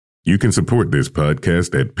You can support this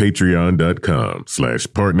podcast at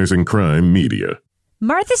patreon.com/partnersincrimemedia.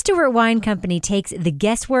 Martha Stewart Wine Company takes the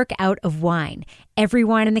guesswork out of wine. Every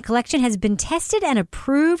wine in the collection has been tested and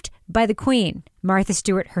approved by the Queen, Martha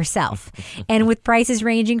Stewart herself. And with prices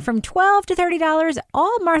ranging from $12 to $30,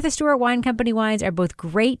 all Martha Stewart Wine Company wines are both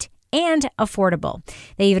great and affordable.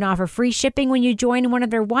 They even offer free shipping when you join one of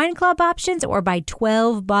their wine club options or buy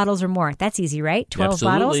 12 bottles or more. That's easy, right? 12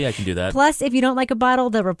 Absolutely, bottles. I can do that. Plus, if you don't like a bottle,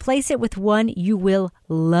 they'll replace it with one you will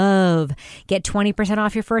love. Get 20%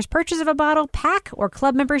 off your first purchase of a bottle, pack, or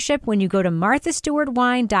club membership when you go to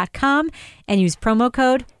marthastewartwine.com and use promo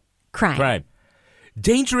code CRIME.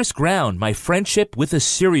 Dangerous Ground, My Friendship with a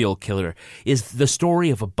Serial Killer, is the story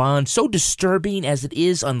of a bond so disturbing as it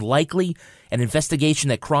is unlikely, an investigation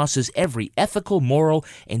that crosses every ethical, moral,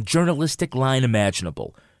 and journalistic line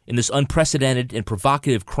imaginable. In this unprecedented and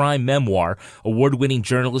provocative crime memoir, award-winning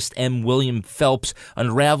journalist M. William Phelps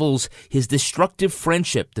unravels his destructive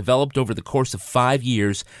friendship developed over the course of 5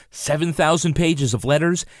 years, 7,000 pages of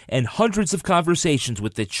letters, and hundreds of conversations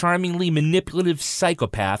with the charmingly manipulative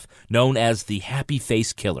psychopath known as the Happy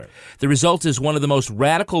Face Killer. The result is one of the most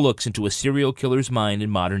radical looks into a serial killer's mind in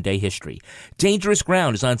modern-day history. Dangerous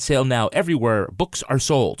Ground is on sale now everywhere books are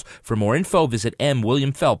sold. For more info, visit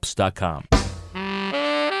mwilliamphelps.com.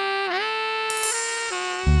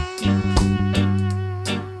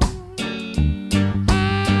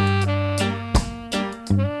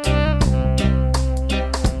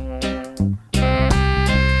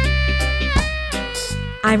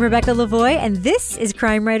 I'm Rebecca Lavoie, and this is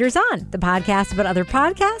Crime Writers On, the podcast about other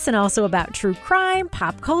podcasts and also about true crime,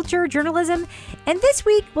 pop culture, journalism. And this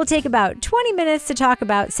week, we'll take about 20 minutes to talk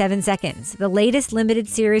about 7 Seconds, the latest limited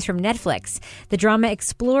series from Netflix. The drama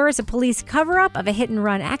explores a police cover-up of a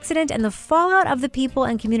hit-and-run accident and the fallout of the people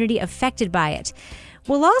and community affected by it.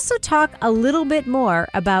 We'll also talk a little bit more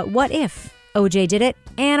about what if OJ did it,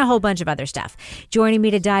 and a whole bunch of other stuff. Joining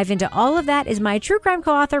me to dive into all of that is my true crime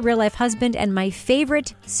co-author, real-life husband, and my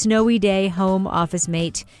favorite snowy day home office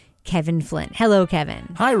mate, Kevin Flynn. Hello,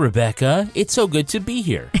 Kevin. Hi, Rebecca. It's so good to be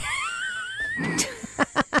here.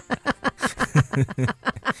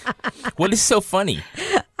 What is so funny?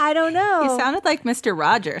 I don't know. You sounded like Mr.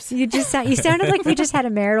 Rogers. You sounded like we just had a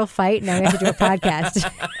marital fight and now we have to do a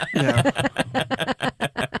podcast. Yeah.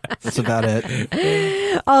 That's about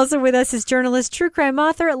it. Also with us is journalist, true crime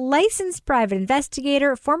author, licensed private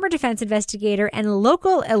investigator, former defense investigator, and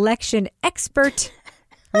local election expert,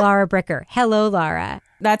 Laura Bricker. Hello, Laura.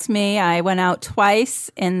 That's me. I went out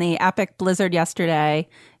twice in the epic blizzard yesterday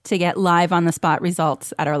to get live on the spot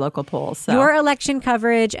results at our local polls. So. Your election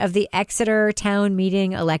coverage of the Exeter town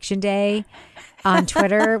meeting election day on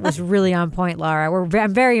Twitter was really on point, Laura.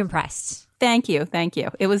 I'm very impressed. Thank you. Thank you.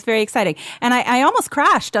 It was very exciting. And I almost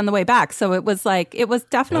crashed on the way back. So it was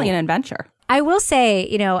definitely an adventure. I will say,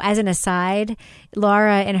 as an aside,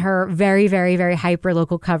 Laura, in her very, very, very hyper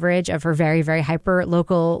local coverage of her very, very hyper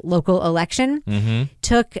local election,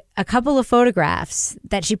 took a couple of photographs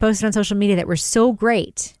that she posted on social media that were so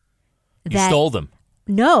great. You stole them.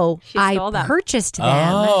 No, I stole them. purchased them.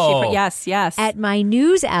 Oh. Yes. At my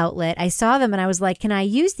news outlet. I saw them and I was like, can I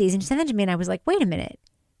use these? And she sent them to me and I was like, wait a minute.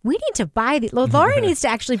 We need to buy these. Laura needs to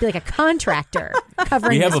actually be like a contractor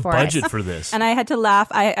covering We this have for a budget us. for this. And I had to laugh.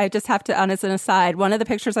 I just have to, as an aside, one of the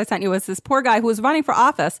pictures I sent you was this poor guy who was running for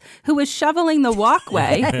office who was shoveling the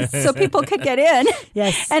walkway so people could get in.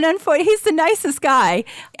 Yes. And unfortunately, he's the nicest guy.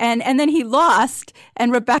 And then he lost.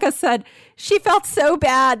 And Rebecca said she felt so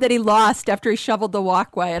bad that he lost after he shoveled the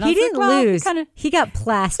walkway. And He I was didn't like, well, lose. He got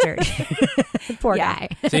plastered. Poor guy.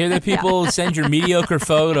 So here the people send your mediocre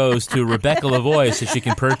photos to Rebecca Lavoie so she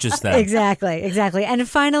can purchase them. Exactly. And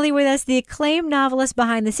finally with us, the acclaimed novelist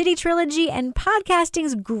behind the City Trilogy and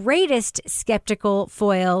podcasting's greatest skeptical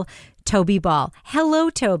foil, Toby Ball. Hello,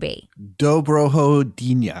 Toby. Dobroho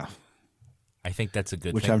Dnia, I think that's a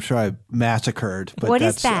good which thing. I'm sure I massacred, but What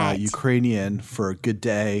is that's that? Ukrainian for good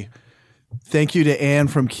day. Thank you to Anne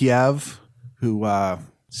from Kiev, who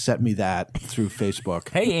sent me that through Facebook.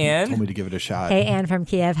 Hey, Anne. Told me to give it a shot. Hey, Anne from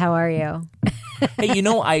Kiev. How are you? Hey,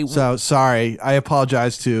 So sorry. I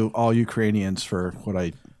apologize to all Ukrainians for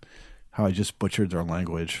how I just butchered their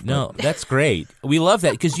language. No, that's great. We love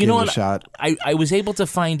that because you Give know it a what? shot. I was able to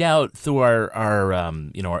find out through our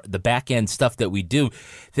the back end stuff that we do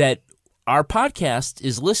that our podcast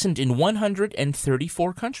is listened in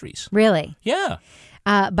 134 countries. Really? Yeah.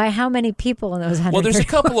 By how many people in those 100? Well, there's a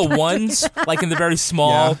couple of ones, like in the very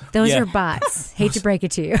small. Yeah. Those are bots. Hate to break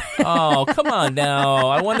it to you. Oh, come on now.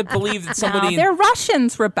 I want to believe that somebody... They're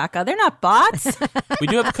Russians, Rebecca. They're not bots. We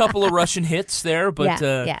do have a couple of Russian hits there, but...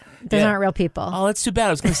 yeah. Those aren't real people. Oh, that's too bad. I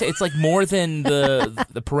was going to say, it's like more than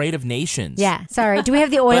the Parade of Nations. Yeah, sorry. Do we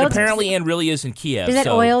have the But oiled... apparently Anne really is in Kiev. Does that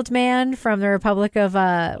so. oiled man from the Republic of,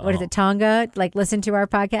 what is it, Tonga, like listen to our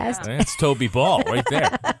podcast? That's Toby Ball right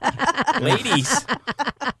there. Ladies.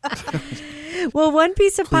 Well, one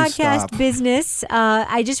piece of Please podcast stop. business.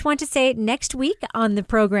 I just want to say next week on the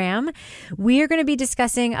program, we are going to be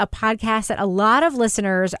discussing a podcast that a lot of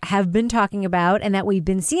listeners have been talking about and that we've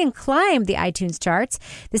been seeing climb the iTunes charts.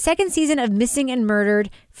 The second season of Missing and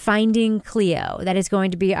Murdered, Finding Cleo. That is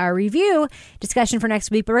going to be our review discussion for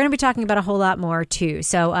next week, but we're going to be talking about a whole lot more too.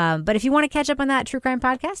 So, but if you want to catch up on that true crime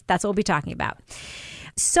podcast, that's what we'll be talking about.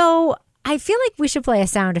 So I feel like we should play a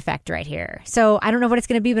sound effect right here. So I don't know what it's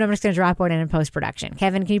going to be, but I'm just going to drop one in post-production.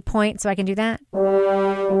 Kevin, can you point so I can do that?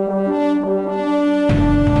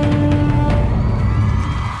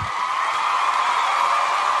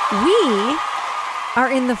 We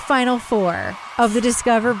are in the final four of the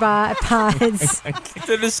Discover Pods.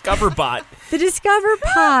 The Discover Bot. The Discover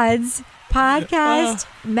Pods Podcast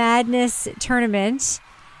Madness Tournament.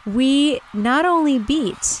 We not only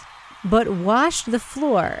beat, but washed the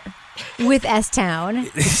floor with S-Town,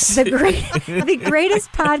 the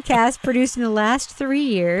greatest podcast produced in the last 3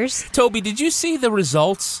 years. Toby, did you see the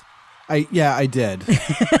results? I did.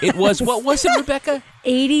 It was, what was it, Rebecca?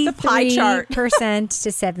 83% to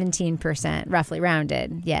 17%, roughly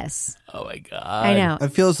rounded. Yes. Oh, my God. I know. I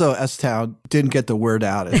feel as though S-Town didn't get the word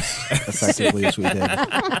out as effectively as we did.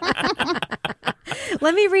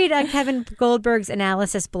 Let me read Kevin Goldberg's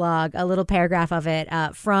analysis blog, a little paragraph of it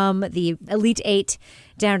from the Elite Eight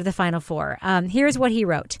down to the Final Four. Here's what he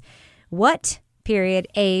wrote. What, period,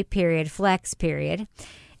 A, period, flex, period.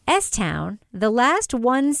 S-Town, the last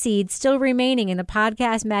one seed still remaining in the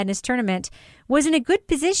Podcast Madness tournament, was in a good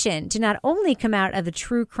position to not only come out of the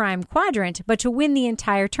true crime quadrant, but to win the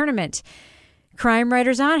entire tournament. Crime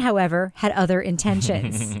Writers On, however, had other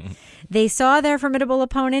intentions. They saw their formidable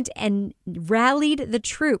opponent and rallied the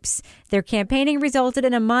troops. Their campaigning resulted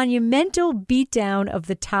in a monumental beatdown of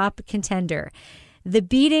the top contender. The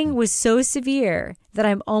beating was so severe that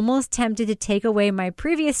I'm almost tempted to take away my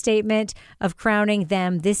previous statement of crowning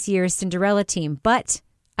them this year's Cinderella team, but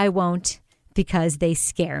I won't because they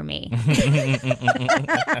scare me.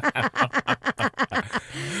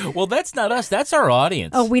 Well, that's not us. That's our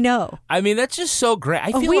audience. Oh, we know. I mean, that's just so great.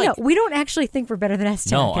 I feel we like... know. We don't actually think we're better than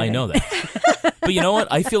S-Town. No, I know that. But you know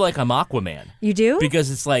what? I feel like I'm Aquaman. You do?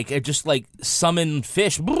 Because it's like, I just like summon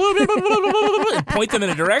fish and point them in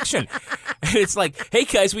a direction. And it's like, hey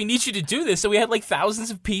guys, we need you to do this. So we had like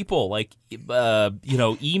thousands of people like,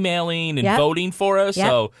 emailing and voting for us. Yep.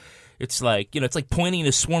 So it's like, it's like pointing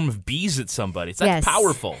a swarm of bees at somebody. It's like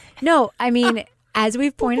powerful. No, I mean, as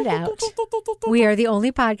we've pointed out, we are the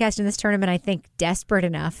only podcast in this tournament, I think, desperate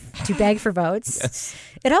enough to beg for votes. Yes.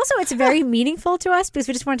 It's very meaningful to us because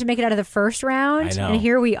we just wanted to make it out of the first round. I know. And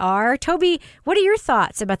here we are. Toby, what are your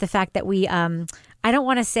thoughts about the fact that we, I don't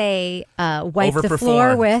want to say wipe the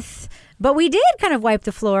floor with, but we did kind of wipe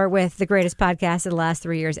the floor with the greatest podcast of the last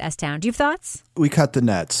 3 years, S-Town. Do you have thoughts? We cut the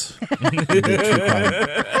nets in the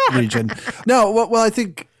true crime region. No, well, I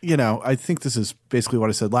think, I think this is basically what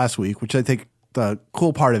I said last week, which I think the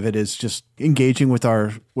cool part of it is just engaging with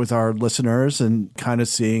our listeners and kind of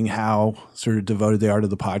seeing how sort of devoted they are to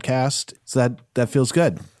the podcast. So that feels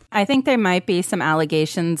good. I think there might be some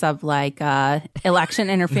allegations of like election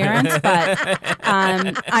interference, but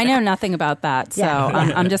I know nothing about that. So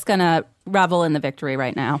I'm just going to revel in the victory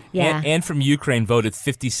right now. Yeah. Anne from Ukraine voted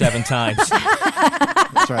 57 times.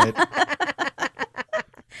 That's right.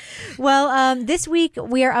 Well, this week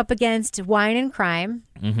we are up against Wine and Crime.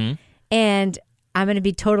 Mm-hmm. And I'm going to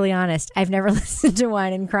be totally honest. I've never listened to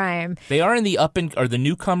Wine and Crime. They are in the the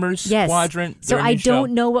newcomers quadrant. So They're a I new show.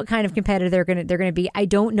 don't know what kind of competitor they're going to be. I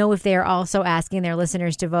don't know if they are also asking their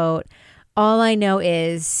listeners to vote. All I know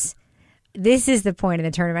is this is the point in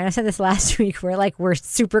the tournament. I said this last week where we're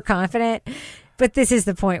super confident, but this is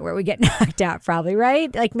the point where we get knocked out probably,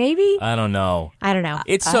 right? Like maybe? I don't know.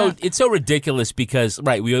 It's so ridiculous because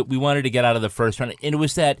we wanted to get out of the first round, and it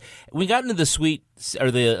was that we got into the Sweet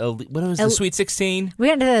the Sweet 16. We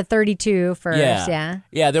got into the 32 first.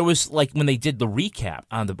 Yeah. There was when they did the recap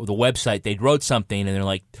on the website, they wrote something and they're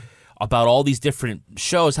like about all these different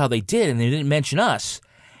shows how they did, and they didn't mention us,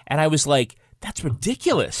 and I was like, that's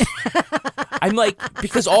ridiculous. I'm like,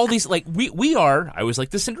 because all these, we are, I was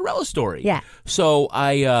like the Cinderella story. Yeah. So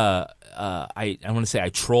I I want to say I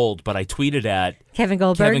trolled, but I tweeted at Kevin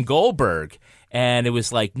Goldberg. And it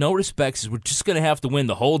was like, no respects, we're just going to have to win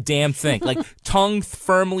the whole damn thing. Like, tongue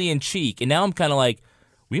firmly in cheek. And now I'm kind of like,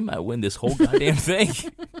 we might win this whole goddamn thing.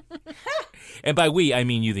 And by we, I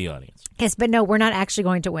mean you, the audience. Yes, but no, we're not actually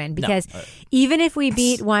going to win because even if we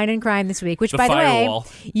beat Wine and Crime this week, which, by the way,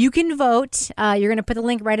 you can vote. You're going to put the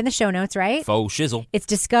link right in the show notes, right? Faux shizzle. It's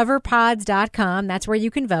discoverpods.com. That's where you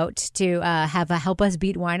can vote to help us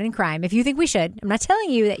beat Wine and Crime. If you think we should. I'm not telling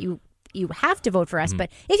you that you have to vote for us,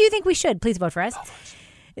 but if you think we should, please vote for us.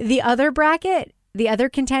 The other bracket, the other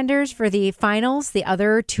contenders for the finals, the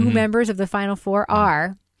other two members of the Final Four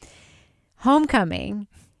are Homecoming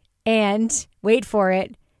and, wait for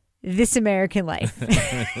it, This American Life.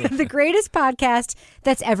 The greatest podcast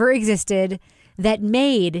that's ever existed that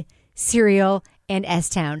made Serial and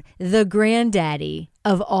S-Town, the granddaddy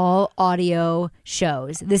of all audio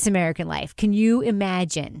shows, This American Life. Can you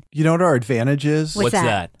imagine? You know what our advantage is? What's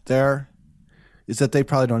that? There is that they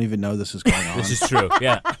probably don't even know this is going on. This is true,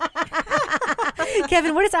 yeah.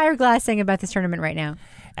 Kevin, what is Ira Glass saying about this tournament right now?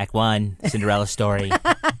 Act 1, Cinderella story.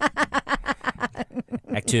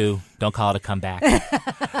 Act 2, don't call it a comeback.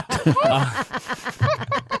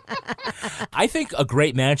 I think a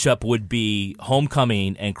great matchup would be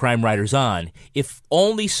Homecoming and Crime Writers On. If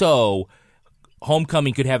only so,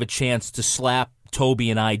 Homecoming could have a chance to slap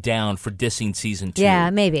Toby and I down for dissing season 2. Yeah,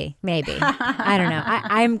 maybe. I don't know.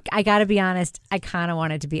 I got to be honest. I kind of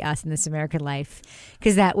want it to be us in This American Life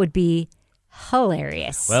because that would be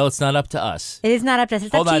hilarious. Well, it's not up to us. It is not up to us.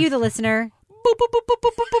 It's up to you, the listener.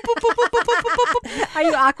 Are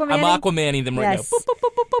you Aquaman? I'm Aquamaning them right now.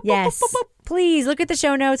 Yes. Please look at the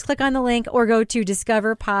show notes, click on the link, or go to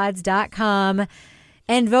discoverpods.com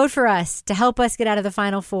and vote for us to help us get out of the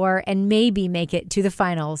Final Four and maybe make it to the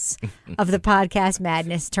finals of the Podcast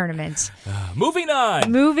Madness tournament. Moving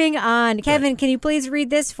on. Kevin, can you please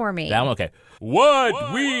read this for me? That one, okay.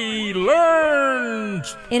 What we learned.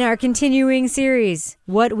 In our continuing series,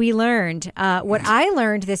 What We Learned. What I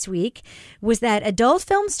learned this week was that adult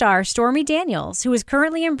film star Stormy Daniels, who is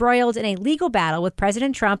currently embroiled in a legal battle with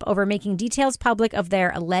President Trump over making details public of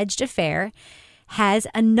their alleged affair, has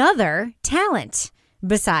another talent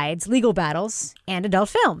besides legal battles and adult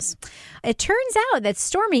films. It turns out that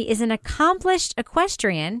Stormy is an accomplished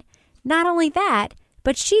equestrian. Not only that,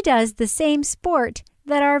 but she does the same sport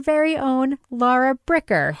that our very own Laura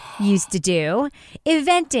Bricker used to do,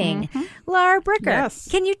 eventing. Laura Bricker, Yes.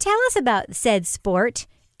 Can you tell us about said sport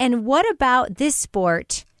and what about this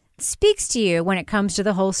sport speaks to you when it comes to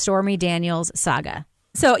the whole Stormy Daniels saga?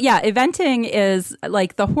 So, yeah, eventing is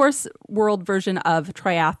like the horse world version of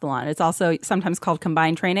triathlon. It's also sometimes called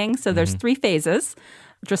combined training. So there's 3 phases.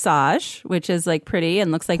 Dressage, which is like pretty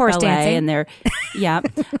and looks like horse ballet, dancing. and they're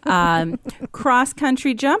cross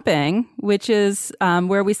country jumping, which is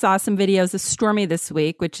where we saw some videos of Stormy this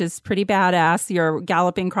week, which is pretty badass. You're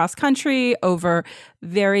galloping cross country over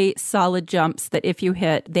very solid jumps that if you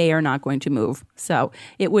hit, they are not going to move. So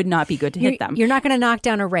it would not be good to hit them. You're not going to knock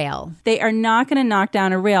down a rail. They are not going to knock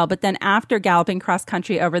down a rail, but then after galloping cross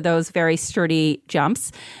country over those very sturdy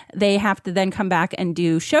jumps, they have to then come back and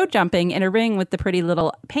do show jumping in a ring with the pretty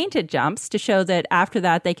little painted jumps to show that after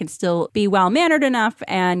that they can still be well-mannered enough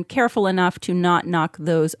and careful enough to not knock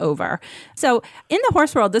those over. So in the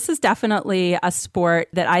horse world, this is definitely a sport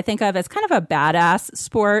that I think of as kind of a badass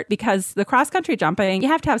sport because the cross country jumping, you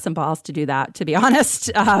have to have some balls to do that, to be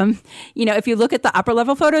honest. If you look at the upper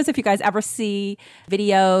level photos, if you guys ever see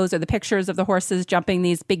videos or the pictures of the horses jumping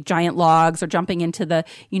these big giant logs or jumping into the,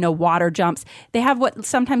 water jumps, they have what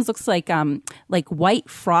sometimes looks like white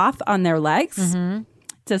froth on their legs.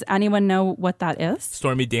 Does anyone know what that is?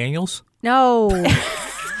 Stormy Daniels? No.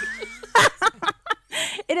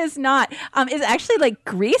 It is not. It's actually like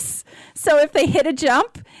grease. So if they hit a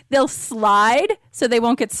jump, they'll slide so they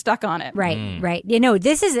won't get stuck on it. Right.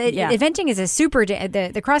 This is eventing is a super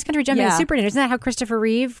the cross country jumping is super dangerous. Isn't that how Christopher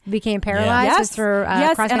Reeve became paralyzed? Yes. Was for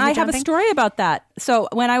yes, cross country and I jumping? have a story about that. So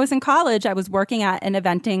when I was in college, I was working at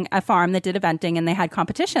a farm that did eventing, and they had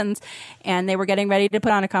competitions, and they were getting ready to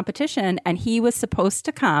put on a competition, and he was supposed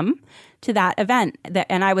to come to that event,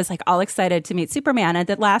 and I was like all excited to meet Superman. At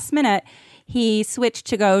the last minute, he switched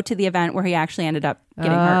to go to the event where he actually ended up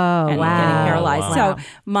getting hurt and getting paralyzed. Wow. So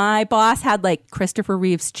my boss had like Christopher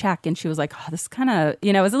Reeve's check, and she was like, "Oh, this kind of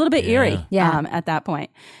it was a little bit eerie." At that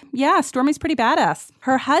point, Stormy's pretty badass.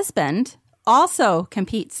 Her husband also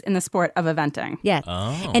competes in the sport of eventing. Yeah.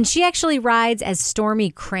 Oh. And she actually rides as Stormy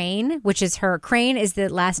Crane, which is Crane is the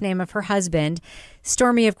last name of her husband.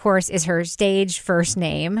 Stormy, of course, is her stage first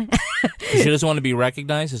name. She doesn't want to be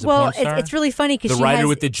recognized as a porn star? It's really funny because the writer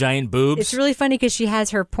with the giant boobs? It's really funny because she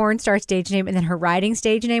has her porn star stage name and then her riding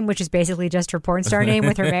stage name, which is basically just her porn star name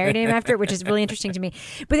with her married name after it, which is really interesting to me.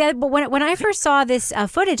 But when I first saw this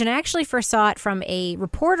footage, and I actually first saw it from a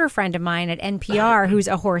reporter friend of mine at NPR who's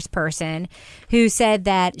a horse person, who said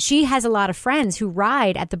that she has a lot of friends who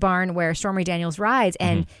ride at the barn where Stormy Daniels rides,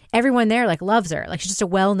 and everyone there like loves her. Like, she's just a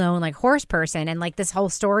well-known like horse person, and like this whole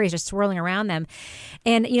story is just swirling around them.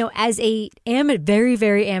 And as a very,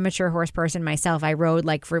 very amateur horse person myself, I rode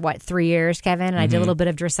like for 3 years, Kevin, and I did a little bit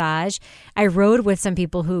of dressage. I rode with some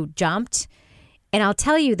people who jumped, and I'll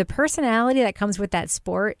tell you, the personality that comes with that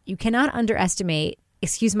sport, you cannot underestimate,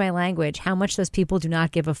 excuse my language, how much those people do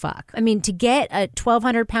not give a fuck. I mean, to get a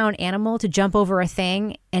 1,200-pound animal to jump over a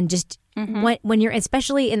thing and just when you're,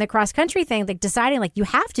 especially in the cross-country thing, like deciding like you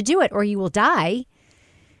have to do it or you will die,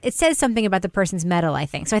 it says something about the person's mettle, I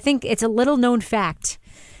think. So I think it's a little known fact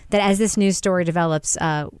that as this news story develops,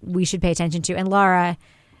 we should pay attention to. And Laura,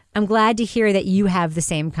 I'm glad to hear that you have the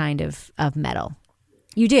same kind of mettle.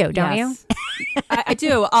 You do, don't you? I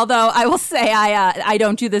do. Although I will say I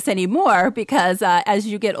don't do this anymore because as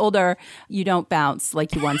you get older, you don't bounce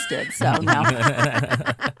like you once did. So no.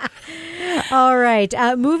 All right.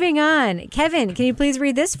 Moving on. Kevin, can you please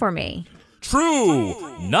read this for me?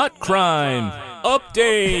 True, not crime.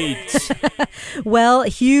 Update. Well,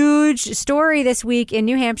 huge story this week in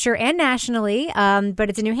New Hampshire and nationally, but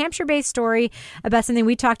it's a New Hampshire-based story about something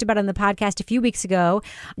we talked about on the podcast a few weeks ago.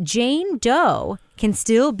 Jane Doe can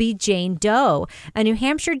still be Jane Doe. A New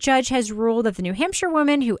Hampshire judge has ruled that the New Hampshire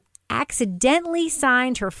woman who accidentally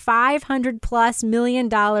signed her $500+ million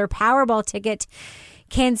Powerball ticket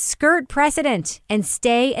can skirt precedent and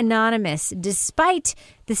stay anonymous despite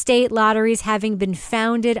the state lotteries having been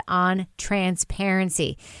founded on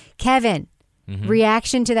transparency. Kevin,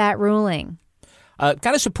 reaction to that ruling? Kind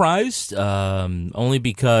of surprised, only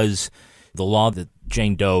because the law that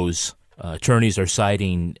Jane Doe's attorneys are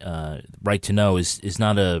citing, right to know, is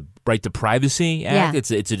not a right to privacy act.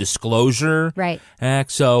 Yeah. It's a disclosure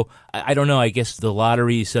act. So I don't know. I guess the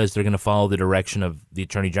lottery says they're going to follow the direction of the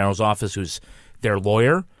Attorney General's office, who's their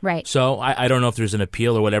lawyer. Right. So I don't know if there's an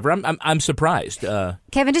appeal or whatever. I'm surprised.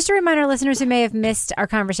 Kevin, just to remind our listeners who may have missed our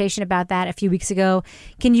conversation about that a few weeks ago,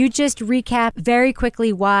 can you just recap very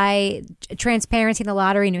quickly why transparency in the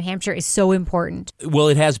lottery in New Hampshire is so important? Well,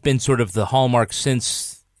 it has been sort of the hallmark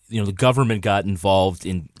since the government got involved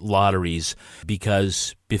in lotteries,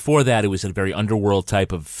 because before that it was a very underworld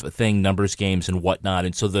type of thing, numbers games and whatnot.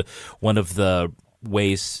 And so one of the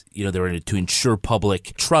ways they were to ensure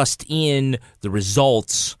public trust in the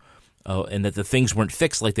results and that the things weren't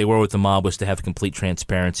fixed like they were with the mob was to have complete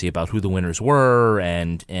transparency about who the winners were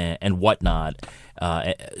and whatnot.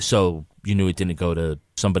 So you knew it didn't go to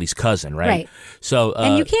somebody's cousin, right? Right. So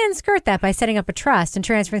and you can skirt that by setting up a trust and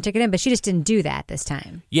transferring the ticket in, but she just didn't do that this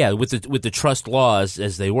time. Yeah, with the trust laws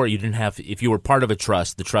as they were, you didn't have, if you were part of a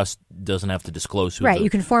trust, the trust doesn't have to disclose who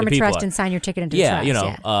you can form the a trust are. and sign your ticket into the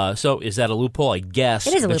trust. So is that a loophole? I guess.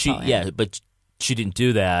 It is a loophole. But she didn't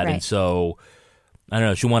do that, Right. and so I don't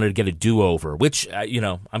know. She wanted to get a do-over, which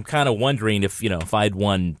I'm kind of wondering if I'd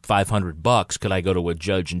won $500, could I go to a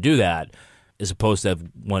judge and do that? As opposed to I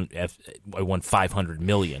won $500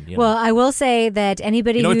 million. Well, I will say that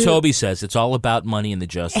anybody you know who, what Toby says, it's all about money in the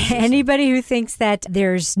justice system. Anybody who thinks that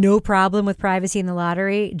there's no problem with privacy in the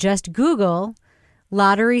lottery, just Google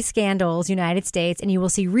lottery scandals United States, and you will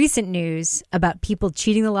see recent news about people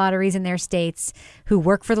cheating the lotteries in their states, who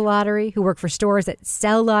work for the lottery, who work for stores that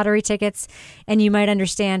sell lottery tickets, and you might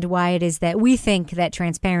understand why it is that we think that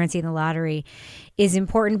transparency in the lottery is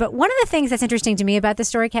important. But one of the things that's interesting to me about this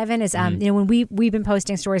story, Kevin, is when we've been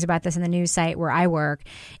posting stories about this in the news site where I work,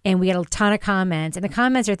 and we get a ton of comments, and the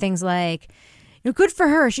comments are things like, good for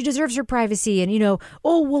her, she deserves her privacy, and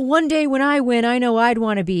oh well, one day when I win, I know I'd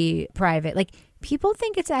want to be private. Like, people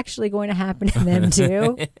think it's actually going to happen to them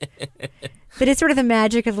too. But it's sort of the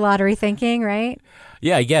magic of lottery thinking, right?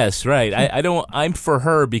 Yeah, I guess, right. I'm for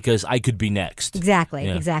her because I could be next. Exactly.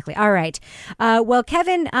 All right. Well,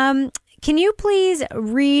 Kevin, can you please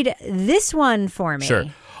read this one for me? Sure.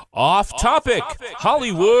 Off topic,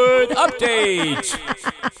 Hollywood update.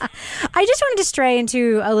 I just wanted to stray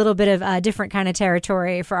into a little bit of a different kind of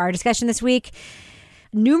territory for our discussion this week.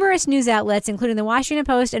 Numerous news outlets, including the Washington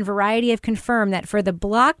Post and Variety, have confirmed that for the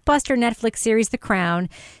blockbuster Netflix series The Crown,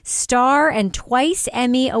 star and twice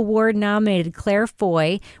Emmy Award-nominated Claire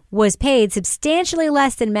Foy was paid substantially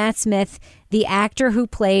less than Matt Smith, the actor who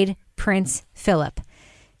played Prince Philip.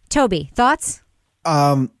 Toby, thoughts?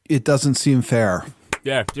 It doesn't seem fair.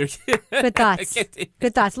 Yeah. Good thoughts.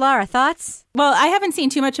 Good thoughts. Laura, thoughts? Well, I haven't seen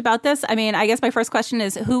too much about this. I mean, I guess my first question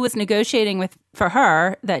is who was negotiating for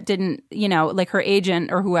her that didn't, like her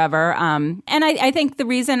agent or whoever. And I think the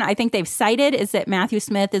reason I think they've cited is that Matthew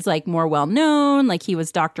Smith is like more well known, like he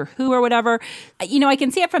was Doctor Who or whatever. I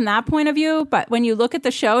can see it from that point of view. But when you look at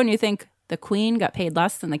the show and you think, the queen got paid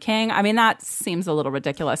less than the king. I mean, that seems a little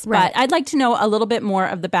ridiculous. Right. But I'd like to know a little bit more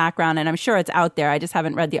of the background, and I'm sure it's out there. I just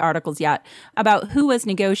haven't read the articles yet about who was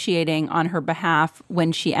negotiating on her behalf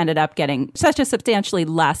when she ended up getting such a substantially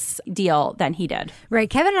less deal than he did. Right.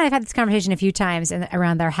 Kevin and I have had this conversation a few times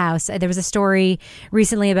around our house. There was a story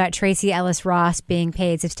recently about Tracy Ellis Ross being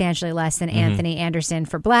paid substantially less than Anthony Anderson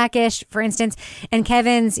for Blackish, for instance. And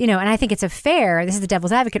Kevin's, and I think it's this is the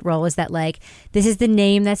devil's advocate role, is that like, this is the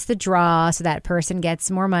name that's the draw, so that person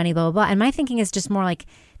gets more money, blah, blah, blah. And my thinking is just more like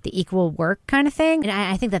the equal work kind of thing. And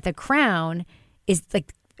I think that The Crown is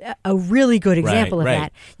like a really good example of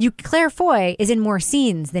that. Claire Foy is in more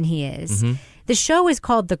scenes than he is. The show is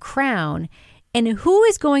called The Crown. And who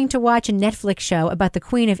is going to watch a Netflix show about the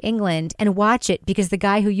Queen of England and watch it because the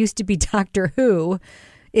guy who used to be Doctor Who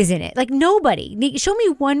is in it? Like, nobody. Show me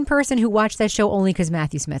one person who watched that show only because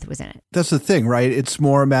Matthew Smith was in it. That's the thing, right? It's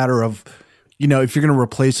more a matter of, if you're going to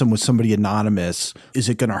replace them with somebody anonymous, is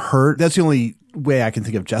it going to hurt? That's the only way I can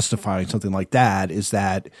think of justifying something like that, is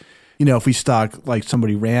that, if we stuck like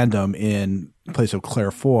somebody random in place of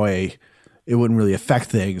Claire Foy, it wouldn't really affect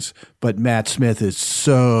things. But Matt Smith is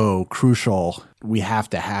so crucial. We have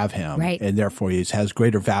to have him. Right. And therefore he has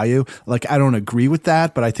greater value. Like, I don't agree with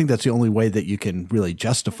that, but I think that's the only way that you can really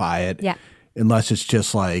justify it. Yeah. Unless it's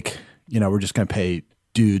just like, we're just going to pay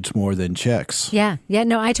dudes more than chicks. Yeah.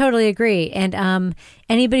 No, I totally agree. And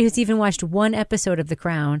anybody who's even watched one episode of The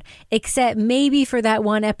Crown, except maybe for that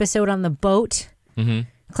one episode on the boat,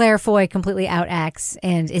 Claire Foy completely outacts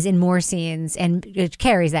and is in more scenes and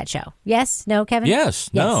carries that show. Yes? No, Kevin? Yes.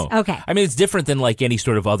 No. Okay. I mean, it's different than like any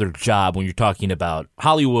sort of other job when you're talking about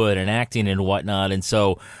Hollywood and acting and whatnot. And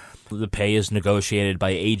so the pay is negotiated by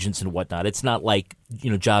agents and whatnot. It's not like,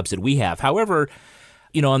 jobs that we have. However,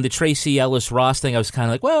 on the Tracy Ellis Ross thing, I was kind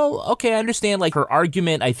of like, well, okay, I understand like her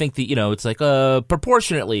argument. I think that, it's like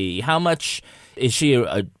proportionately, how much is she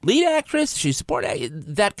a lead actress? Is she support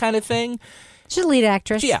that kind of thing? She's a lead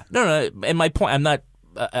actress. Yeah, no. And my point,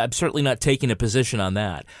 I'm certainly not taking a position on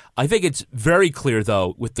that. I think it's very clear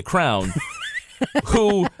though with The Crown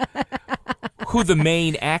who the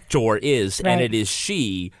main actor is, and it is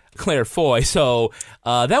she, Claire Foy. So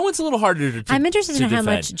that one's a little harder to I'm interested in defend.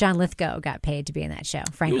 how much John Lithgow got paid to be in that show,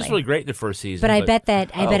 frankly. He was really great in the first season. But I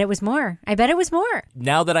bet it was more. I bet it was more.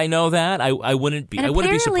 Now that I know that, I wouldn't be. And I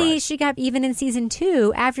wouldn't be apparently surprised. she got even in season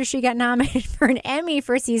 2 after she got nominated for an Emmy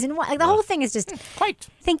for season 1. Like, the whole thing is just Quite.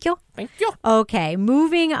 Thank you. Thank you. Okay,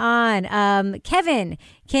 moving on. Kevin,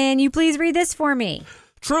 can you please read this for me?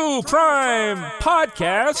 True Crime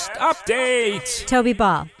Podcast Update. Toby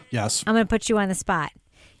Ball, Yes. I'm going to put you on the spot.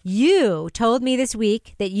 You told me this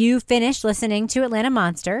week that you finished listening to Atlanta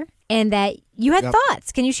Monster and that you had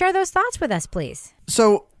thoughts. Can you share those thoughts with us, please?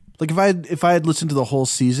 So, like, if I had listened to the whole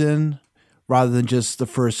season rather than just the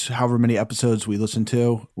first however many episodes we listened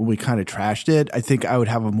to when we kind of trashed it, I think I would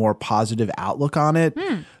have a more positive outlook on it.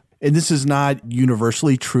 And this is not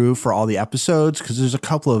universally true for all the episodes, because there's a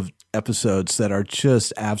couple of episodes that are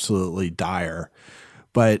just absolutely dire.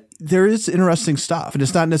 But there is interesting stuff. And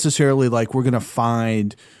it's not necessarily like we're going to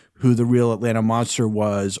find who the real Atlanta Monster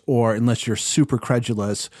was, or unless you're super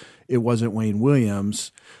credulous, it wasn't Wayne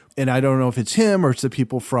Williams. And I don't know if it's him or it's the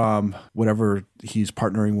people from whatever he's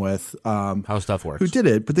partnering with. How stuff works. Who did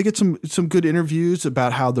it. But they get some good interviews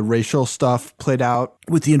about how the racial stuff played out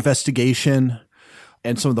with the investigation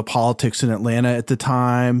and some of the politics in Atlanta at the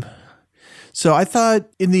time. So I thought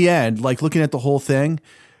in the end, like looking at the whole thing,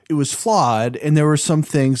 it was flawed, and there were some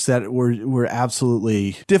things that were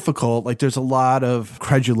absolutely difficult. Like there's a lot of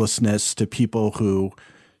credulousness to people who,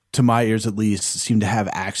 to my ears at least, seem to have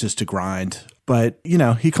access to grind. But,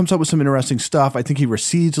 he comes up with some interesting stuff. I think he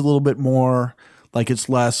recedes a little bit more. Like it's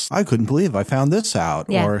less, I couldn't believe I found this out,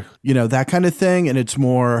 or, that kind of thing. And it's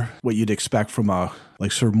more what you'd expect from a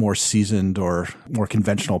like sort of more seasoned or more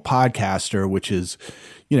conventional podcaster, which is,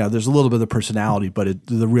 there's a little bit of personality, but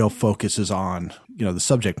the real focus is on, the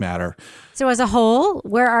subject matter. So as a whole,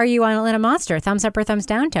 where are you on Atlanta Monster? Thumbs up or thumbs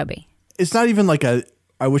down, Toby? It's not even like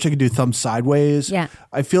I wish I could do thumbs sideways. Yeah.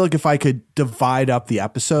 I feel like if I could divide up the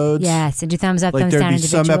episodes. Yes, and do thumbs up, like thumbs there'd down be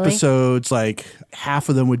some individually. episodes, like half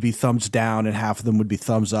of them would be thumbs down and half of them would be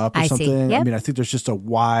thumbs up or I see. something. Yep. I mean, I think there's just a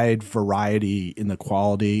wide variety in the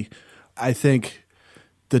quality. I think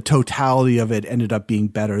the totality of it ended up being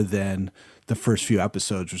better than the first few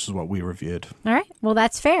episodes, which is what we reviewed. All right. Well,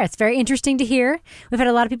 that's fair. It's very interesting to hear. We've had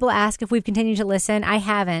a lot of people ask if we've continued to listen. I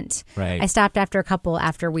haven't. Right. I stopped after a couple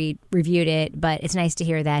after we reviewed it, but it's nice to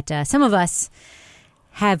hear that some of us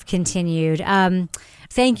have continued.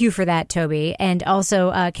 Thank you for that, Toby. And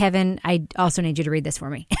also, Kevin, I also need you to read this for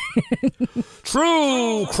me.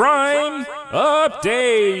 True Crime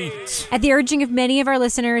Update. At the urging of many of our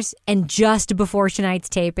listeners, and just before tonight's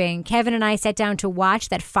taping, Kevin and I sat down to watch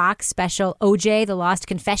that Fox special, OJ, The Lost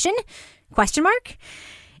Confession? ?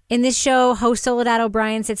 In this show, host Soledad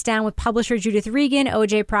O'Brien sits down with publisher Judith Regan,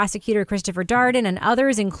 OJ prosecutor Christopher Darden, and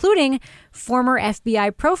others, including former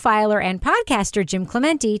FBI profiler and podcaster Jim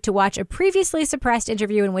Clemente, to watch a previously suppressed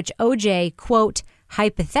interview in which OJ, quote,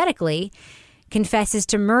 hypothetically, confesses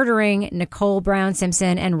to murdering Nicole Brown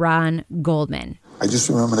Simpson and Ron Goldman. I just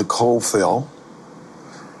remember Nicole fell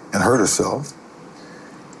and hurt herself.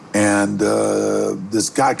 And this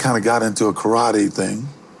guy kind of got into a karate thing.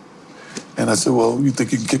 And I said, well, you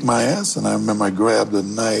think you can kick my ass? And I remember I grabbed a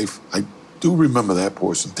knife. I do remember that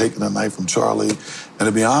portion, taking a knife from Charlie. And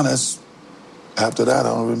to be honest, after that, I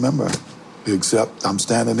don't remember. Except I'm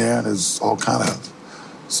standing there and there's all kind of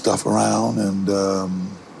stuff around and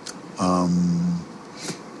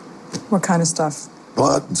what kind of stuff?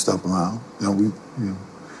 Blood and stuff around.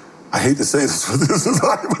 I hate to say this, but this is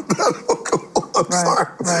hypothetical. I'm sorry.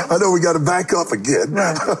 Right. I know we got to back up again.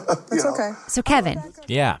 Right. That's okay. So, Kevin.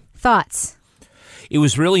 Yeah. Thoughts? It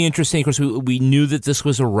was really interesting because we knew that this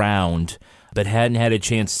was around, but hadn't had a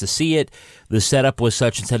chance to see it. The setup was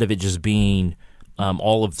such, instead of it just being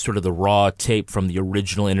all of sort of the raw tape from the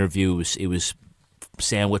original interview, it was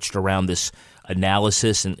sandwiched around this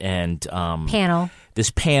analysis and panel.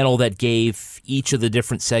 This panel that gave each of the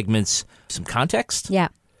different segments some context. Yeah.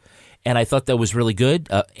 And I thought that was really good.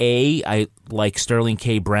 I like Sterling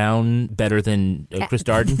K. Brown better than Chris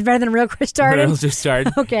Darden. Better than real Chris Darden? Chris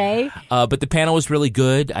Darden. Okay. But the panel was really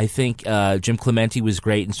good. I think Jim Clemente was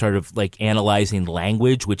great in sort of like analyzing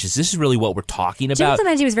language, this is really what we're talking about. Jim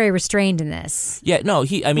Clemente was very restrained in this. Yeah, no,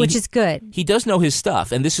 which is good. He does know his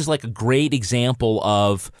stuff. And this is like a great example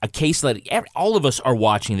of a case that all of us are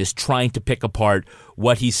watching this, trying to pick apart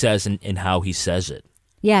what he says and how he says it.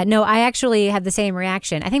 Yeah, no, I actually had the same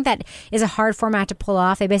reaction. I think that is a hard format to pull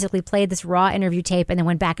off. They basically played this raw interview tape and then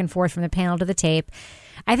went back and forth from the panel to the tape.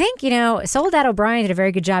 I think, Soledad O'Brien did a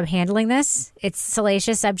very good job handling this. It's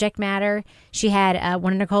salacious subject matter. She had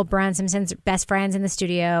one of Nicole Brown Simpson's best friends in the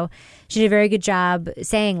studio. She did a very good job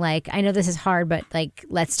saying, I know this is hard, but,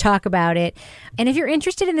 let's talk about it. And if you're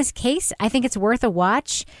interested in this case, I think it's worth a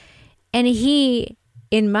watch. And he,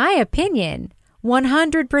 in my opinion,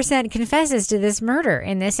 100% confesses to this murder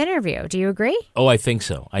in this interview. Do you agree? Oh, I think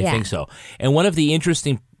so. I think so. And one of the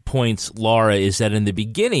interesting points, Laura, is that in the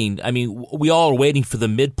beginning, we all are waiting for the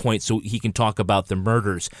midpoint so he can talk about the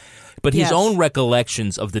murders. But his own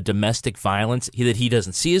recollections of the domestic violence, that he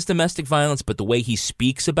doesn't see as domestic violence, but the way he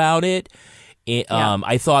speaks about it,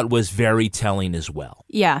 I thought was very telling as well.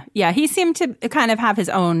 Yeah. He seemed to kind of have his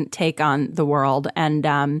own take on the world. And,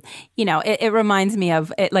 it reminds me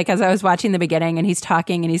of it, as I was watching the beginning and he's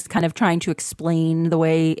talking and he's kind of trying to explain the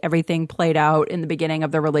way everything played out in the beginning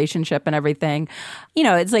of the relationship and everything.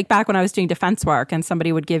 It's like back when I was doing defense work and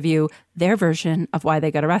somebody would give you their version of why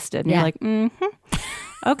they got arrested. And you're like, mm-hmm.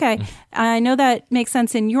 Okay, I know that makes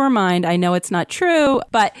sense in your mind. I know it's not true,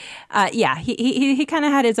 but he kind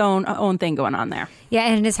of had his own thing going on there. Yeah,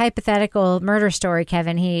 and in his hypothetical murder story,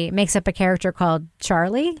 Kevin, he makes up a character called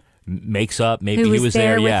Charlie. Maybe he was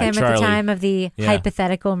there with yeah, him Charlie. At the time of the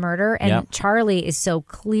hypothetical murder, and Charlie is so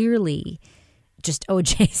clearly just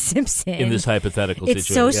O.J. Simpson in this hypothetical situation.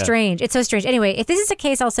 It's so strange. It's so strange. Anyway, if this is a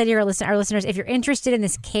case, I'll say to our listeners, if you're interested in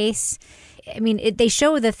this case. They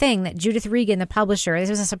show the thing that Judith Regan, the publisher, this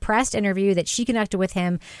was a suppressed interview that she conducted with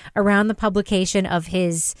him around the publication of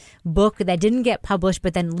his book that didn't get published,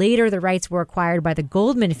 but then later the rights were acquired by the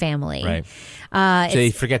Goldman family. Right. So they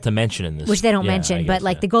forget to mention in this. Which they don't mention, but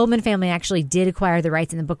the Goldman family actually did acquire the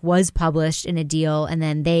rights and the book was published in a deal, and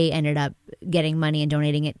then they ended up getting money and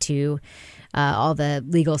donating it to all the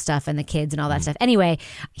legal stuff and the kids and all that stuff. Anyway,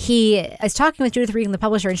 he is talking with Judith Regan, the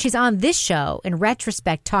publisher, and she's on this show in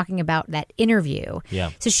retrospect talking about that interview.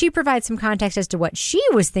 Yeah. So she provides some context as to what she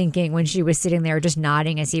was thinking when she was sitting there just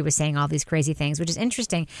nodding as he was saying all these crazy things, which is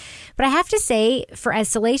interesting. But I have to say, for as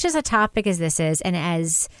salacious a topic as this is and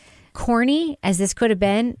as corny as this could have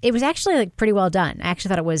been, it was actually pretty well done. I actually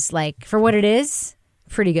thought it was for what it is,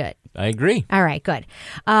 pretty good. I agree. All right, good.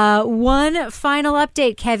 One final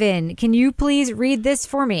update, Kevin. Can you please read this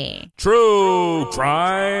for me? True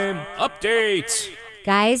Crime Update.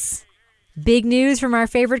 Guys, big news from our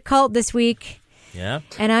favorite cult this week. Yeah.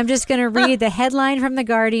 And I'm just going to read the headline from The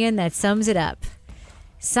Guardian that sums it up.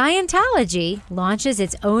 Scientology launches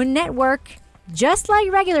its own network, just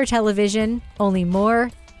like regular television, only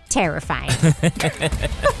more terrifying.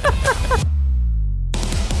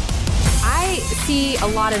 I see a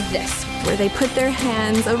lot of this, where they put their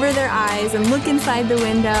hands over their eyes and look inside the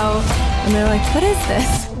window, and they're like, what is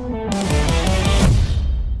this?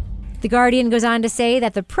 The Guardian goes on to say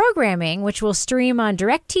that the programming, which will stream on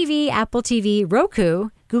DirecTV, Apple TV, Roku,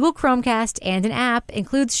 Google Chromecast, and an app,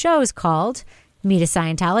 includes shows called Meet a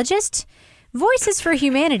Scientologist, Voices for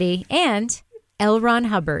Humanity, and L. Ron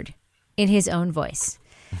Hubbard in his own voice.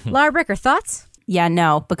 Laura Bricker, thoughts? Yeah,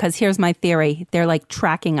 no, because here's my theory. They're like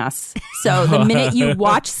tracking us. So the minute you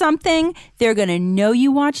watch something, they're going to know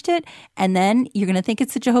you watched it. And then you're going to think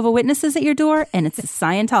it's the Jehovah's Witnesses at your door and it's a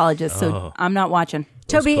Scientologist. So I'm not watching.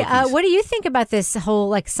 Toby, what do you think about this whole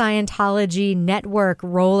like Scientology network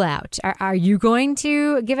rollout? Are you going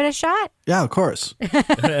to give it a shot? Yeah, of course.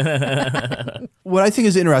 What I think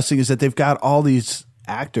is interesting is that they've got all these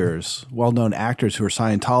actors, well-known actors who are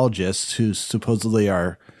Scientologists who supposedly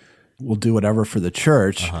will do whatever for the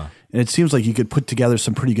church. And it seems like you could put together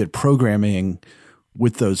some pretty good programming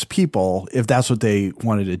with those people if that's what they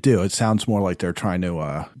wanted to do. It sounds more like they're trying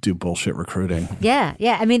to do bullshit recruiting. Yeah.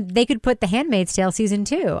 I mean, they could put The Handmaid's Tale season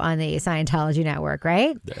 2 on the Scientology network,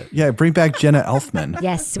 right? Yeah, bring back Jenna Elfman.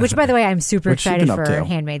 Yes, which, by the way, I'm super What's she excited been up for to?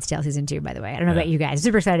 Handmaid's Tale season 2, by the way. I don't know about you guys.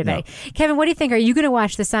 Super excited about it. Kevin, what do you think? Are you going to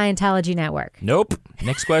watch the Scientology network? Nope.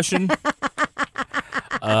 Next question.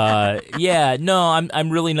 I'm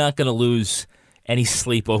really not going to lose any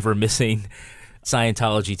sleep over missing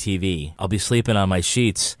Scientology TV. I'll be sleeping on my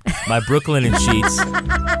sheets, my Brooklinen sheets.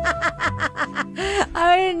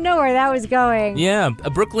 I didn't know where that was going. Yeah,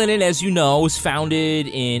 Brooklinen, as you know, was founded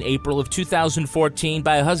in April of 2014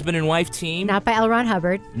 by a husband and wife team. Not by L. Ron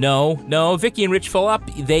Hubbard. No. Vicky and Rich Phillip,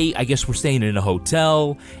 they, I guess, were staying in a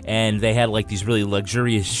hotel, and they had, like, these really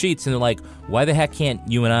luxurious sheets, and they're like, why the heck can't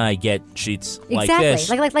you and I get sheets like this?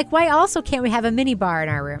 Exactly. Like, why also can't we have a mini bar in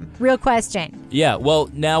our room? Real question. Yeah, well,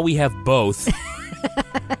 now we have both.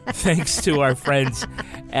 Thanks to our friends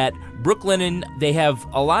at Brooklinen. They have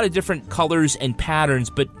a lot of different colors and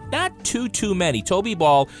patterns, but not too many. Toby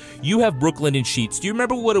Ball, you have Brooklinen sheets. Do you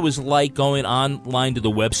remember what it was like going online to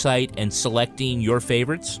the website and selecting your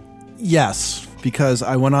favorites? Yes, because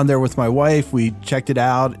I went on there with my wife. We checked it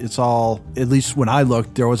out. It's all, at least when I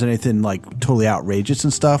looked, there wasn't anything like totally outrageous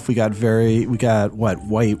and stuff. We got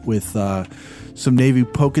white with some navy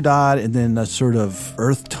polka dot and then a sort of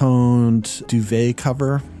earth-toned duvet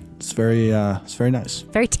cover. It's very nice.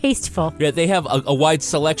 Very tasteful. Yeah, they have a wide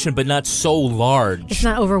selection, but not so large. It's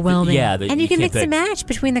not overwhelming. Yeah, and you can can't mix and pick. match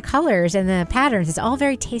between the colors and the patterns. It's all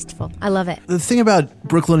very tasteful. I love it. The thing about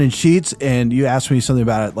Brooklinen sheets, and you asked me something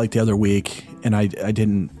about it like the other week, and I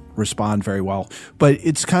didn't respond very well, but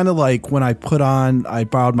it's kind of like when I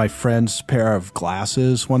borrowed my friend's pair of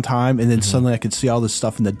glasses one time, and then suddenly I could see all this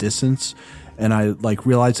stuff in the distance, and I like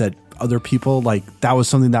realized that other people, like, that was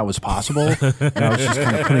something that was possible, and I was just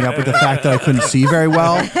kind of putting up with the fact that I couldn't see very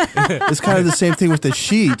well. It's kind of the same thing with the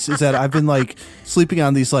sheets, is that I've been like sleeping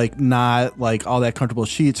on these like not like all that comfortable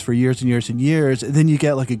sheets for years and years and years, and then you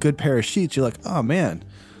get like a good pair of sheets, you're like, oh man,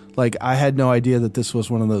 like I had no idea that this was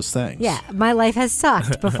one of those things. Yeah, my life has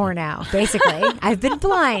sucked before now, basically. I've been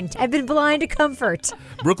blind to comfort.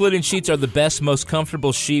 Brooklinen sheets are the best, most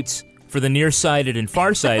comfortable sheets for the nearsighted and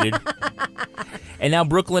farsighted. And now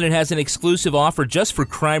Brooklinen has an exclusive offer just for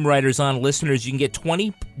Crime Writers On listeners. You can get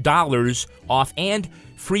 $20 off and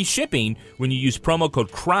free shipping when you use promo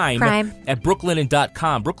code CRIME at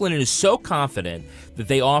brooklinen.com. Brooklinen is so confident that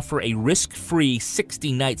they offer a risk-free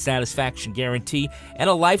 60-night satisfaction guarantee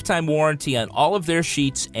and a lifetime warranty on all of their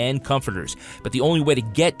sheets and comforters. But the only way to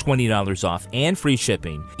get $20 off and free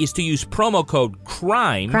shipping is to use promo code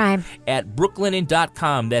CRIME at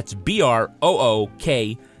brooklinen.com. That's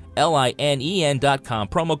BROOKLINEN.com.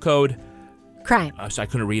 Promo code CRIME. Oh, so I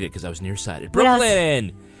couldn't read it because I was nearsighted. What else?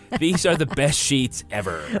 Brooklinen. These are the best sheets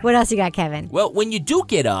ever. What else you got, Kevin? Well, when you do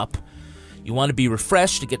get up, you want to be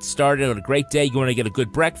refreshed to get started on a great day. You want to get a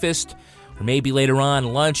good breakfast, or maybe later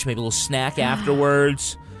on lunch, maybe a little snack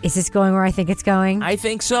afterwards. Is this going where I think it's going? I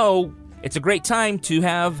think so. It's a great time to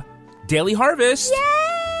have Daily Harvest. Yay!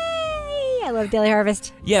 I love Daily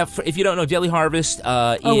Harvest. Yeah, if you don't know, Daily Harvest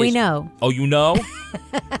we know. Oh, you know?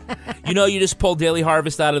 You just pull Daily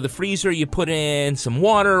Harvest out of the freezer, you put in some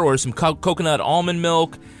water or some coconut almond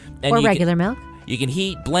milk. And or regular milk. You can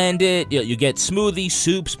heat, blend it. You get smoothies,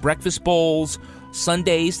 soups, breakfast bowls,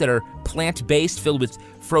 sundaes that are plant-based, filled with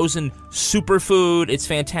frozen superfood. It's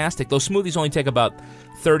fantastic. Those smoothies only take about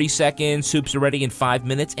 30 seconds. Soups are ready in 5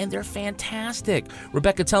 minutes, and they're fantastic.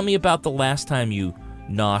 Rebecca, tell me about the last time you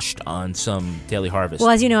noshed on some Daily Harvest. Well,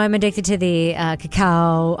 as you know, I'm addicted to the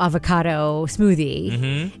cacao avocado smoothie.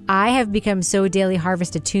 Mm-hmm. I have become so Daily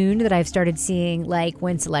Harvest attuned that I've started seeing, like,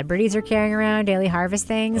 when celebrities are carrying around Daily Harvest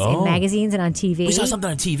things in magazines and on TV. We saw something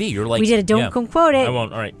on TV. You're like, we did it. Don't quote it. I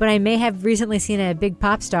won't. All right. But I may have recently seen a big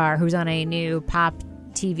pop star who's on a new pop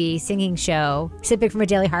TV singing show sipping from a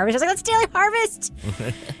Daily Harvest. I was like, that's Daily Harvest.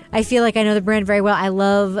 I feel like I know the brand very well. I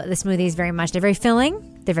love the smoothies very much. They're very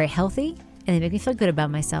filling. They're very healthy. And they make me feel good about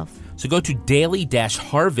myself. So go to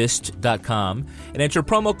daily-harvest.com and enter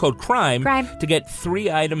promo code CRIME to get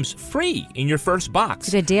 3 items free in your first box.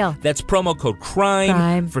 It's a good deal. That's promo code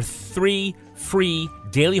CRIME for 3 free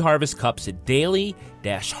Daily Harvest cups at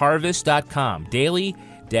daily-harvest.com.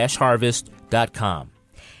 Daily-harvest.com.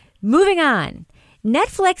 Moving on.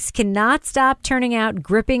 Netflix cannot stop turning out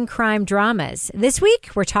gripping crime dramas. This week,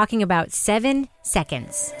 we're talking about 7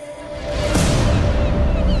 Seconds.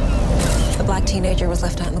 A black teenager was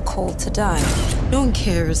left out in the cold to die. No one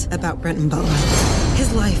cares about Brenton Butler.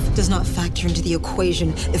 His life does not factor into the equation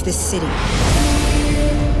of this city.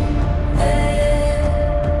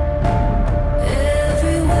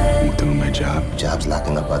 I'm doing my job. Job's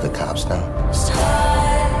locking up other cops now.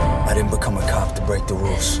 I didn't become a cop to break the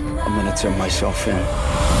rules. I'm gonna turn myself in.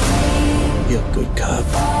 Be a good cop.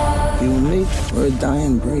 You and me, we're a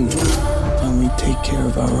dying breed. And we take care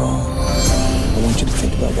of our own. I want you to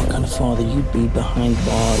think about what kind of father you'd be behind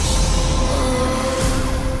bars.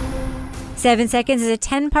 7 Seconds is a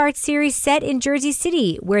 10-part series set in Jersey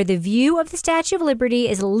City, where the view of the Statue of Liberty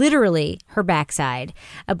is literally her backside.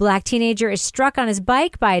 A black teenager is struck on his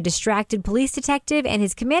bike by a distracted police detective, and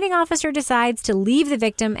his commanding officer decides to leave the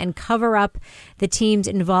victim and cover up the team's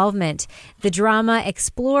involvement. The drama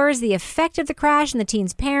explores the effect of the crash on the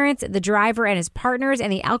teen's parents, the driver and his partners,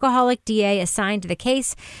 and the alcoholic DA assigned to the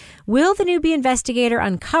case. Will the newbie investigator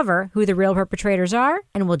uncover who the real perpetrators are?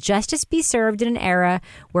 And will justice be served in an era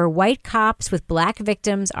where white cops with black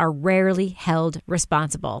victims are rarely held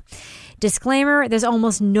responsible? Disclaimer, there's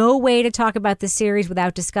almost no way to talk about this series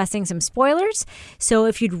without discussing some spoilers. So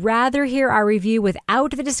if you'd rather hear our review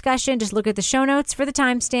without the discussion, just look at the show notes for the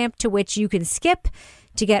timestamp to which you can skip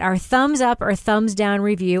to get our thumbs up or thumbs down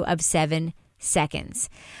review of 7 Seconds.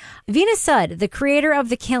 Veena Sud, the creator of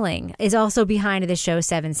The Killing, is also behind the show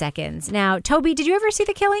 7 Seconds. Now, Toby, did you ever see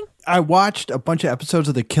The Killing? I watched a bunch of episodes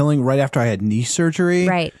of The Killing right after I had knee surgery.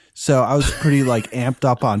 Right. So I was pretty amped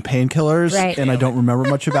up on painkillers, and I don't remember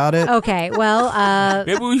much about it. Okay, well...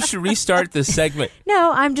 maybe we should restart this segment.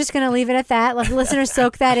 No, I'm just going to leave it at that. Let the listeners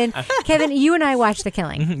soak that in. Kevin, you and I watched The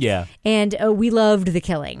Killing. Yeah. And we loved The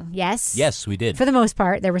Killing, yes? Yes, we did. For the most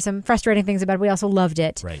part. There were some frustrating things about it. We also loved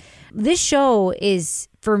it. Right. This show is,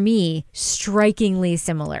 for me, strikingly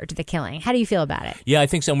similar to The Killing. How do you feel about it? Yeah, I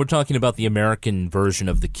think so. And we're talking about the American version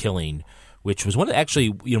of The Killing, which was one of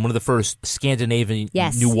the first Scandinavian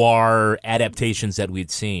noir adaptations that we'd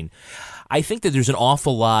seen. I think that there's an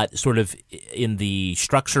awful lot sort of in the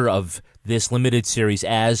structure of this limited series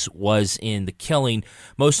as was in The Killing,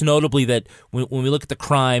 most notably that when we look at the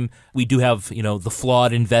crime, we do have, the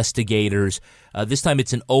flawed investigators. This time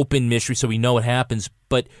it's an open mystery, so we know what happens,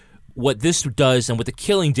 but what this does and what The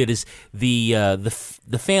Killing did is the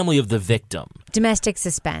family of the victim. Domestic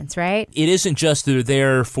suspense, right? It isn't just they're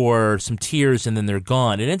there for some tears and then they're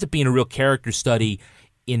gone. It ends up being a real character study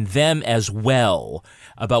in them as well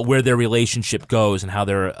about where their relationship goes and how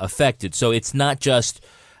they're affected. So it's not just,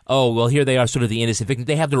 oh, well, here they are sort of the innocent victim.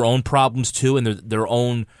 They have their own problems too and their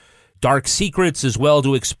own dark secrets as well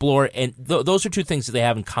to explore. And those are two things that they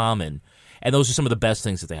have in common. And those are some of the best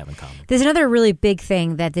things that they have in common. There's another really big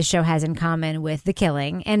thing that this show has in common with The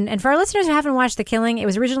Killing. And for our listeners who haven't watched The Killing, it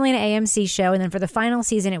was originally an AMC show. And then for the final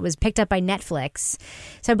season, it was picked up by Netflix.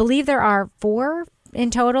 So I believe there are 4 in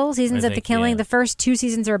total seasons of The Killing. Yeah. The first 2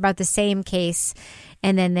 seasons are about the same case.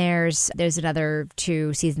 And then there's another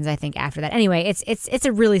 2 seasons, I think, after that. Anyway, it's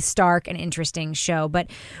a really stark and interesting show. But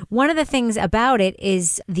one of the things about it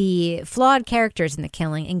is the flawed characters in The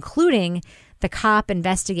Killing, including the cop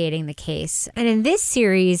investigating the case. And in this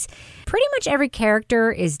series, pretty much every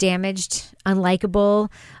character is damaged,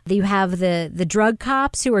 unlikable. You have the drug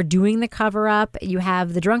cops who are doing the cover-up. You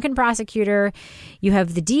have the drunken prosecutor. You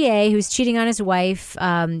have the DA who's cheating on his wife.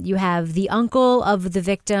 You have the uncle of the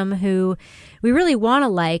victim who we really want to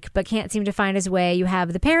like but can't seem to find his way. You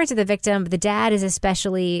have the parents of the victim. The dad is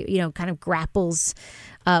especially, kind of grapples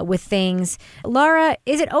with things. Laura,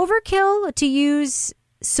 is it overkill to use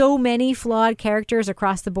so many flawed characters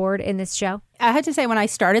across the board in this show? I had to say, when I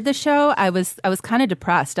started the show, I was kind of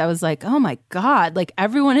depressed. I was like, oh my God, like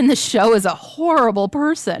everyone in the show is a horrible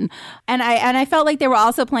person. And I felt like they were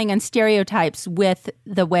also playing on stereotypes with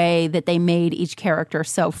the way that they made each character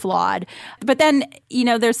so flawed. But then,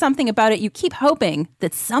 there's something about it. You keep hoping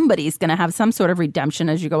that somebody's going to have some sort of redemption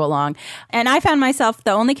as you go along. And I found myself,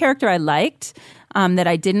 the only character I liked that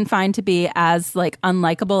I didn't find to be as like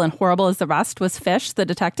unlikable and horrible as the rest was Fish, the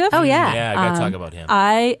detective. Oh yeah, yeah, I got to talk about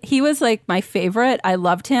him. He was like my favorite. I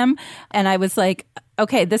loved him, and I was like,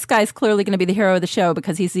 okay, this guy's clearly going to be the hero of the show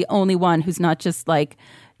because he's the only one who's not just like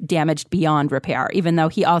damaged beyond repair, even though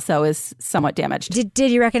he also is somewhat damaged.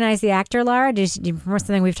 Did you recognize the actor, Laura? Did you remember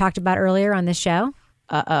something we've talked about earlier on this show?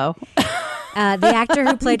 Uh-oh. The actor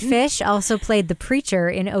who played Fish also played the preacher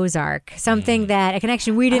in Ozark, something that a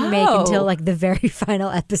connection we didn't make until like the very final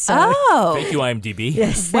episode. Oh. Thank you, IMDb.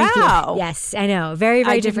 Yes, thank you. Yes, I know. Very,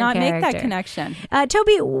 very different character. I did not make that connection.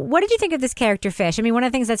 Toby, what did you think of this character, Fish? I mean, one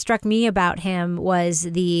of the things that struck me about him was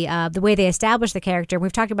the way they established the character.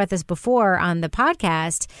 We've talked about this before on the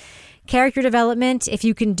podcast. Character development, if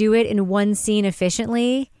you can do it in one scene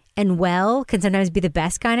efficiently and well, can sometimes be the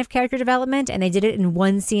best kind of character development. And they did it in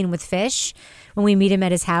one scene with Fish when we meet him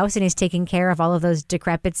at his house and he's taking care of all of those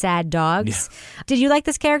decrepit, sad dogs. Yeah. Did you like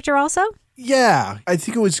this character also? Yeah, I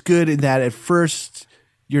think it was good in that at first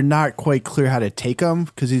you're not quite clear how to take him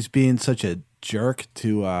because he's being such a jerk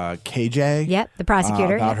to KJ. Yep, the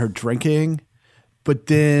prosecutor. About her drinking. But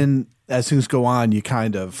then as things go on, you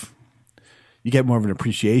get more of an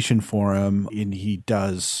appreciation for him, and he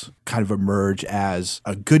does kind of emerge as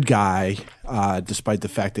a good guy, despite the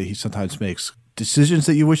fact that he sometimes makes decisions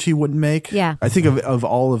that you wish he wouldn't make. Yeah. I think of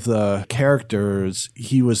all of the characters,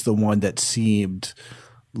 he was the one that seemed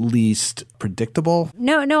least predictable.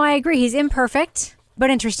 No, I agree. He's imperfect,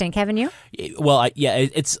 but interesting. Kevin, you? Well,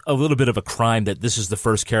 it's a little bit of a crime that this is the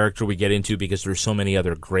first character we get into because there's so many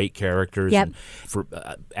other great characters and for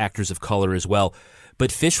actors of color as well.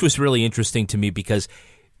 But Fish was really interesting to me because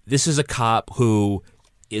this is a cop who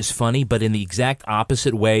is funny, but in the exact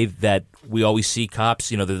opposite way that we always see cops.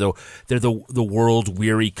 They're the world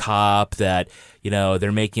weary cop that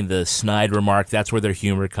they're making the snide remark. That's where their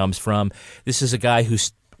humor comes from. This is a guy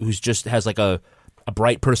who's just has like a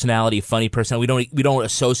bright personality, a funny personality. We don't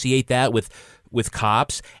associate that with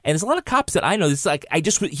cops, and there's a lot of cops that I know. It's like he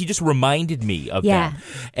just reminded me of them,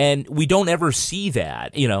 and we don't ever see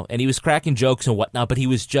that, And he was cracking jokes and whatnot, but he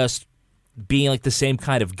was just being like the same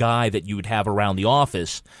kind of guy that you would have around the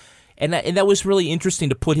office, and that was really interesting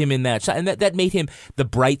to put him in that, and that made him the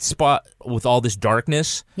bright spot with all this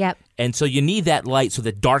darkness. Yep. And so you need that light so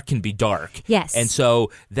that dark can be dark. Yes. And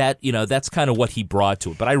so that, that's kind of what he brought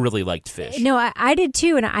to it. But I really liked Fish. No, I did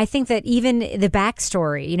too. And I think that even the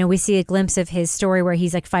backstory, we see a glimpse of his story where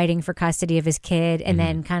he's like fighting for custody of his kid and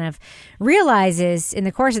then kind of realizes in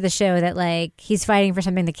the course of the show that like he's fighting for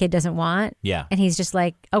something the kid doesn't want. Yeah. And he's just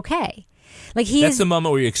like, okay. Like that's the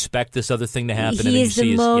moment where you expect this other thing to happen. And then He's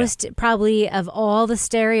the most, probably of all the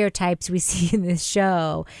stereotypes we see in this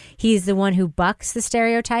show, he's the one who bucks the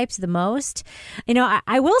stereotypes the most.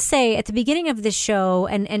 I will say at the beginning of this show,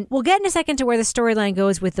 and we'll get in a second to where the storyline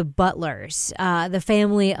goes with the Butlers, the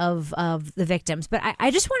family of the victims. But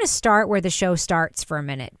I just want to start where the show starts for a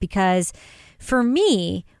minute, because for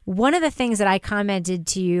me, one of the things that I commented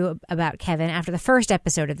to you about, Kevin, after the first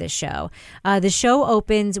episode of this show, the show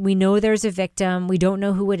opens, we know there's a victim, we don't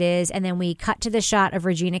know who it is, and then we cut to the shot of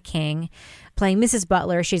Regina King playing Mrs.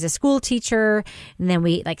 Butler. She's a school teacher, and then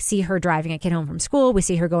we see her driving a kid home from school. We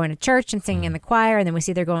see her going to church and singing in the choir, and then we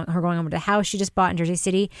see her going over to the house she just bought in Jersey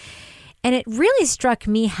City. And it really struck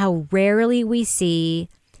me how rarely we see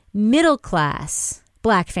middle-class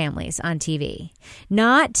Black families on TV.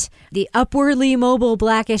 Not the upwardly mobile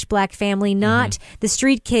Blackish Black family, not the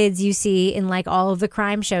street kids you see in all of the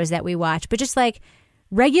crime shows that we watch, but just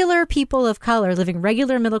regular people of color living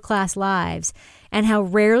regular middle class lives, and how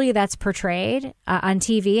rarely that's portrayed on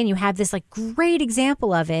TV. And you have this great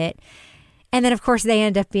example of it. And then, of course, they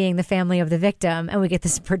end up being the family of the victim, and we get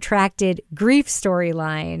this protracted grief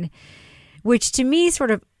storyline, which to me sort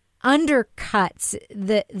of undercuts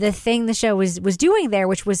the thing the show was doing there,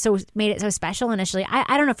 which was made it so special initially.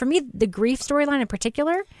 I don't know. For me, the grief storyline in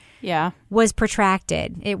particular, was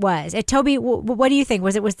protracted. It was. Toby, what do you think?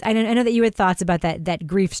 I know that you had thoughts about that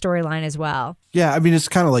grief storyline as well. Yeah, I mean, it's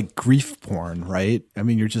kind of like grief porn, right? I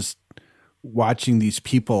mean, you're just watching these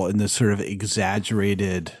people in this sort of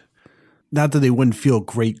exaggerated. Not that they wouldn't feel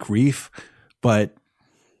great grief, but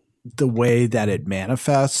the way that it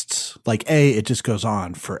manifests, it just goes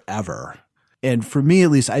on forever. And for me,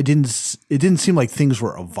 at least, it didn't seem like things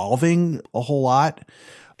were evolving a whole lot.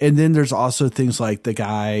 And then there's also things like the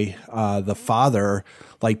guy, the father,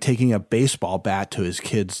 like taking a baseball bat to his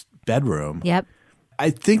kid's bedroom. Yep. I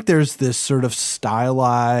think there's this sort of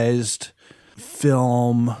stylized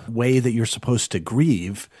film way that you're supposed to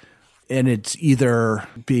grieve. And it's either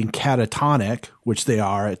being catatonic, which they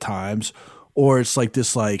are at times, or it's like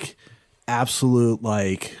this like absolute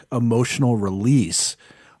like emotional release,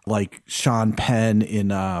 like Sean Penn in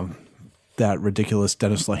that ridiculous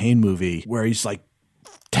Dennis Lehane movie where he's like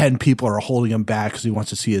 10 people are holding him back because he wants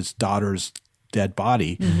to see his daughter's dead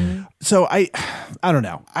body. Mm-hmm. So I don't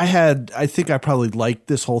know. I think I probably liked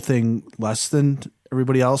this whole thing less than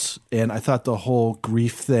everybody else. And I thought the whole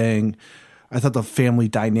grief thing, I thought the family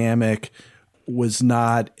dynamic was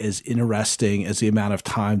not as interesting as the amount of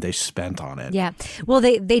time they spent on it. Yeah. Well,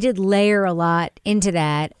 they did layer a lot into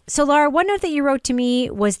that. So, Laura, one note that you wrote to me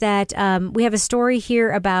was that we have a story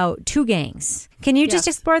here about two gangs. Can you just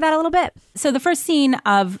explore that a little bit? So the first scene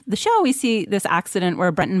of the show, we see this accident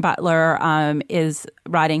where Brenton Butler is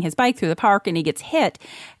riding his bike through the park and he gets hit.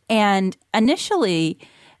 And initially,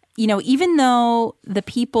 you know, even though the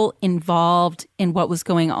people involved in what was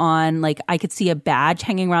going on, like I could see a badge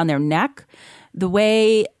hanging around their neck, the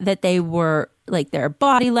way that they were, like their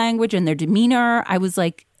body language and their demeanor, I was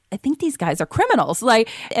like, I think these guys are criminals. Like,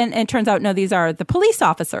 and it turns out, no, these are the police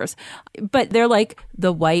officers. But they're like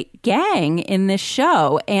the white gang in this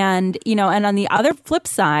show. And, you know, and on the other flip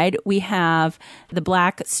side, we have the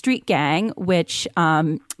black street gang, which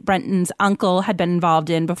Brenton's uncle had been involved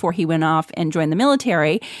in before he went off and joined the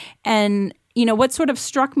military. And, you know, what sort of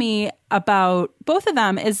struck me about both of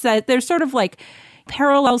them is that they're sort of like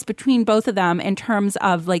parallels between both of them in terms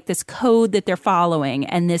of like this code that they're following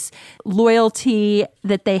and this loyalty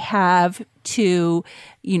that they have to,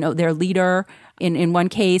 you know, their leader. In one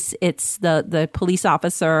case, it's the police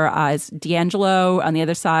officer is D'Angelo. On the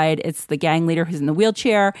other side, it's the gang leader who's in the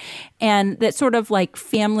wheelchair. And that sort of like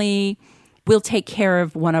family we'll take care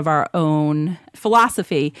of one of our own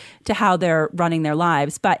philosophy to how they're running their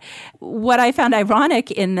lives. But what I found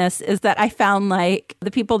ironic in this is that I found like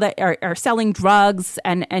the people that are selling drugs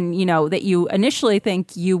and you know, that you initially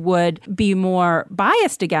think you would be more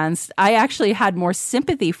biased against, I actually had more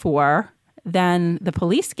sympathy for than the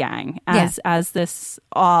police gang as this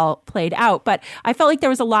all played out. But I felt like there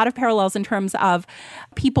was a lot of parallels in terms of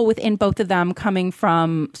people within both of them coming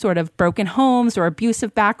from sort of broken homes or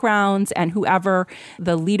abusive backgrounds, and whoever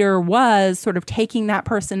the leader was sort of taking that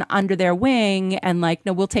person under their wing and like,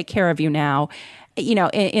 no, we'll take care of you now. You know,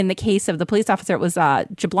 in the case of the police officer, it was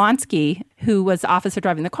Jablonski, who was the officer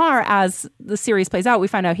driving the car. As the series plays out, we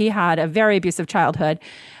find out he had a very abusive childhood.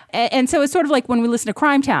 And so it's sort of like when we listen to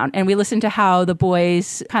Crime Town and we listen to how the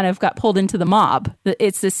boys kind of got pulled into the mob.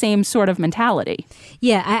 It's the same sort of mentality.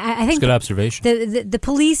 Yeah, I think it's a good observation. The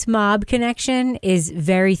police mob connection is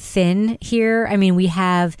very thin here. I mean, we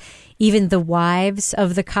have even the wives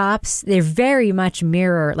of the cops. They very much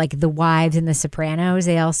mirror like the wives in The Sopranos.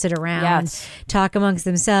 They all sit around, talk amongst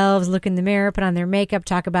themselves, look in the mirror, put on their makeup,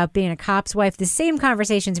 talk about being a cop's wife. The same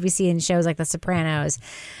conversations we see in shows like The Sopranos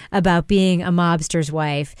about being a mobster's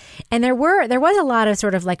wife. And there was a lot of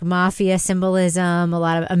sort of like mafia symbolism, a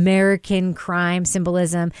lot of American crime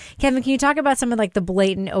symbolism. Kevin, can you talk about some of like the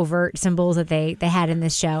blatant overt symbols that they had in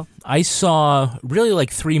this show? I saw really like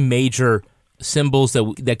three major symbols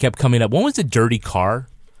that kept coming up. One was a dirty car.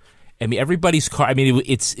 I mean, everybody's car. I mean,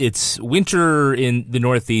 it's winter in the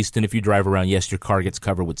Northeast, and if you drive around, yes, your car gets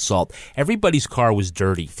covered with salt. Everybody's car was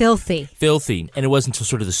dirty, filthy, and it wasn't until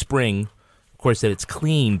sort of the spring, of course, that it's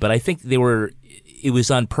clean. But I think it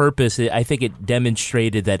was on purpose. I think it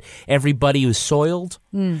demonstrated that everybody was soiled,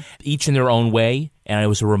 each in their own way, and it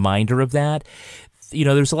was a reminder of that. You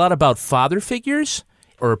know, there's a lot about father figures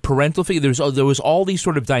or parental figure. There was all these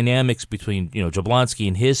sort of dynamics between, you know, Jablonski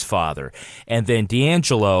and his father, and then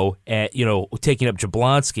D'Angelo, you know, taking up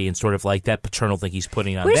Jablonski and sort of like that paternal thing he's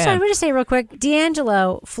putting on them. We'll just say real quick,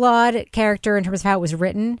 D'Angelo, flawed character in terms of how it was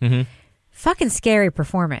written. Mm-hmm. Fucking scary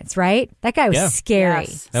performance, right? That guy was scary.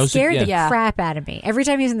 Yes. Scared the crap out of me every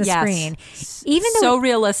time he was on the screen. Even though so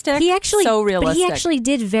realistic, but he actually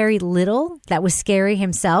did very little that was scary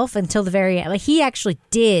himself until the very end. Like he actually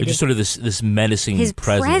did. Just sort of this menacing his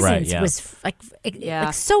presence, right? Yeah. Was like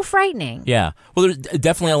so frightening. Yeah. Well, there's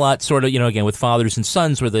definitely a lot sort of, you know, again with fathers and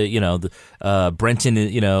sons, where the Brenton,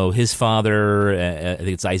 you know, his father, I think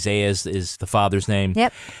it's Isaiah is the father's name.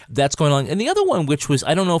 Yep. That's going on. And the other one, which was,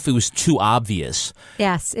 I don't know if it was too obvious.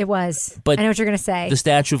 Yes, it was. But I know what you're going to say. The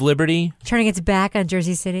Statue of Liberty. Turning its back on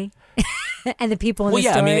Jersey City. And the people in the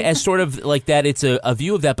story. I mean, as sort of like that, it's a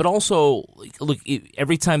view of that. But also, look,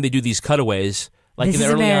 every time they do these cutaways, Like this in the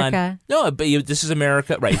is early America. On, but this is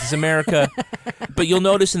America, right? This is America. But you'll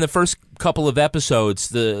notice in the first couple of episodes,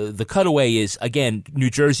 the cutaway is again New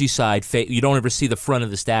Jersey side. You don't ever see the front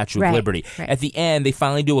of the Statue of Liberty. Right. At the end, they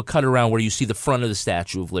finally do a cut around where you see the front of the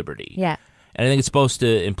Statue of Liberty. Yeah. And I think it's supposed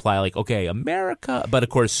to imply like, okay, America. But of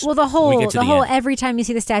course, well, the we get to the whole end. every time you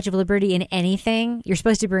see the Statue of Liberty in anything, you're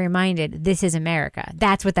supposed to be reminded this is America.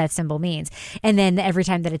 That's what that symbol means. And then every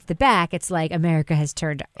time that it's the back, it's like America has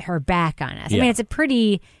turned her back on us. I mean, it's a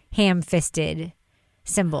pretty ham-fisted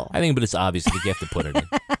symbol. I think, but it's obvious that you have to put it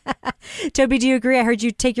in. Toby, do you agree? I heard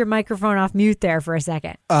you take your microphone off mute there for a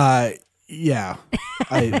second. Yeah.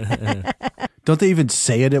 Don't they even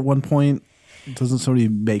say it at one point? Doesn't somebody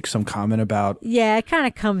make some comment about? Yeah, it kind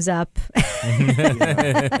of comes up. And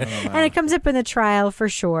it comes up in the trial for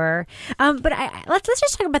sure. But let's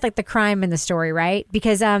just talk about like the crime and the story, right?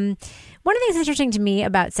 Because one of the things that's interesting to me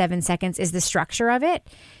about 7 Seconds is the structure of it.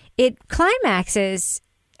 It climaxes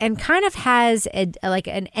and kind of has like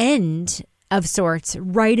an end of sorts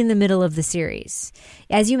right in the middle of the series.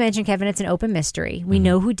 As you mentioned, Kevin, it's an open mystery. We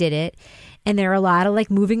know who did it. And there are a lot of like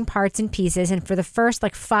moving parts and pieces. And for the first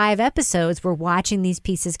like 5 episodes, we're watching these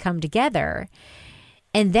pieces come together.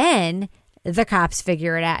 And then the cops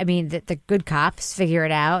figure it out. I mean, the good cops figure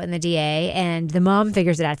it out, and the DA, and the mom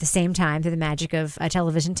figures it out at the same time through the magic of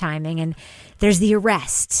television timing. And there's the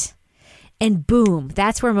arrest. And boom,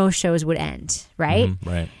 that's where most shows would end, right?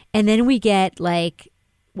 Right. And then we get like,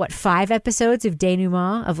 5 episodes of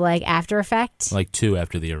denouement, of like after effect? Like 2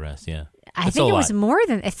 after the arrest, yeah. I think it was more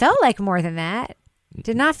than, it felt like more than that.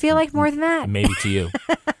 Did not feel like more than that. Maybe to you.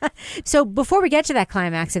 So before we get to that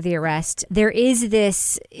climax of the arrest, there is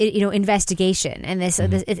this, investigation, and this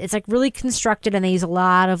it's like really constructed, and they use a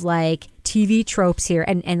lot of like TV tropes here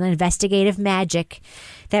and investigative magic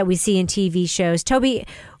that we see in TV shows. Toby,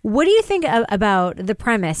 what do you think about the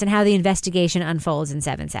premise and how the investigation unfolds in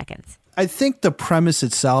 7 Seconds? I think the premise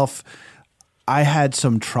itself, I had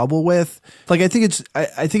some trouble with. Like, I think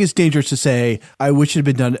it's dangerous to say I wish it had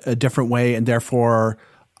been done a different way, and therefore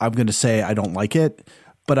I'm going to say I don't like it.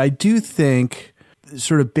 But I do think,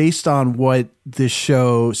 sort of based on what this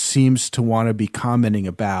show seems to want to be commenting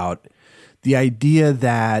about, the idea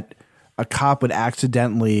that a cop would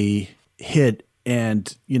accidentally hit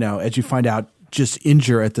and, as you find out, just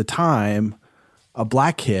injure at the time a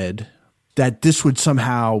black kid, that this would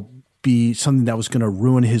somehow be something that was going to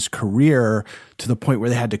ruin his career to the point where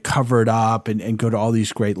they had to cover it up and go to all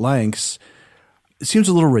these great lengths. It seems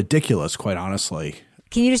a little ridiculous, quite honestly.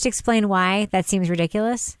 Can you just explain why that seems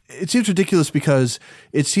ridiculous? It seems ridiculous because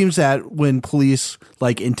it seems that when police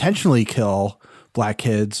like intentionally kill black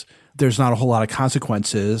kids, there's not a whole lot of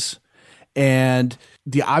consequences. And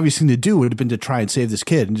the obvious thing to do would have been to try and save this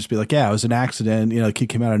kid and just be like, yeah, it was an accident. The kid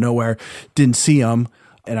came out of nowhere, didn't see him,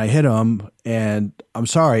 and I hit him, and I'm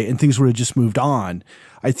sorry, and things would have just moved on.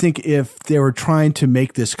 I think if they were trying to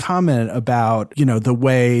make this comment about, the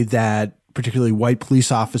way that particularly white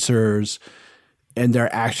police officers and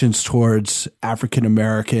their actions towards African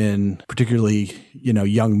American, particularly,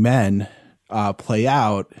 young men, play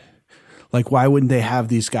out, like, why wouldn't they have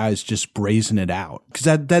these guys just brazen it out?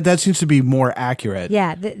 Because that seems to be more accurate.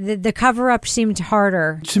 Yeah, the cover-up seemed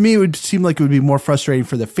harder. To me, it would seem like it would be more frustrating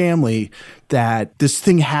for the family that this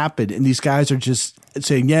thing happened and these guys are just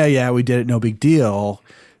saying, yeah, we did it, no big deal,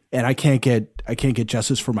 and I can't get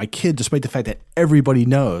justice for my kid, despite the fact that everybody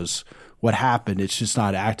knows what happened. It's just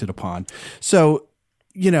not acted upon. So,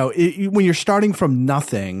 when you're starting from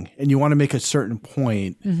nothing and you want to make a certain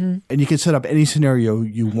point, and you can set up any scenario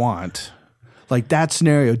you want, like that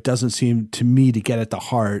scenario doesn't seem to me to get at the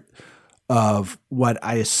heart of what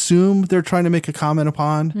I assume they're trying to make a comment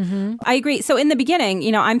upon. I agree. So in the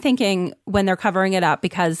beginning, I'm thinking when they're covering it up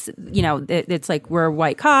because, it's like we're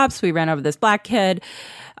white cops. We ran over this black kid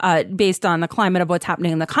based on the climate of what's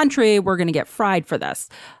happening in the country. We're going to get fried for this.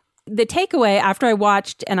 The takeaway after I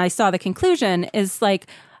watched and I saw the conclusion is like,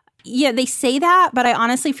 yeah, they say that, but I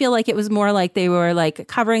honestly feel like it was more like they were like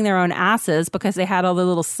covering their own asses because they had all the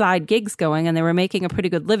little side gigs going and they were making a pretty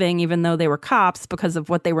good living, even though they were cops because of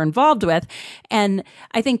what they were involved with. And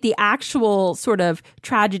I think the actual sort of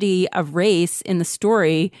tragedy of race in the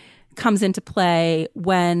story comes into play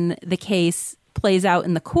when the case plays out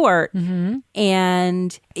in the court.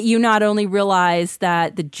 And you not only realize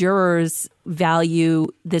that the jurors value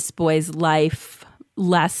this boy's life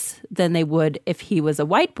less than they would if he was a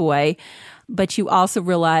white boy, but you also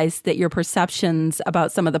realize that your perceptions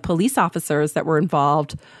about some of the police officers that were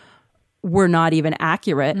involved were not even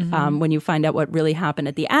accurate when you find out what really happened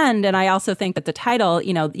at the end. And I also think that the title,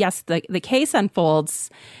 yes, the case unfolds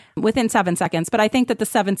within 7 seconds, but I think that the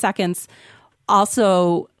 7 seconds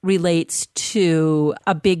also relates to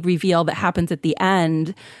a big reveal that happens at the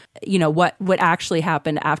end, what actually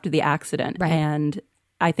happened after the accident. Right. And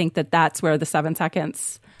I think that that's where the 7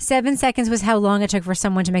 seconds... 7 seconds was how long it took for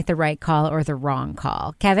someone to make the right call or the wrong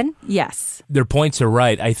call. Kevin? Yes. Their points are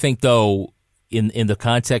right. I think, though, in the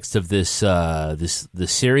context of this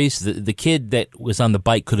series, the kid that was on the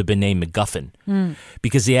bike could have been named MacGuffin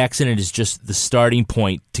because the accident is just the starting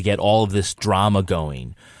point to get all of this drama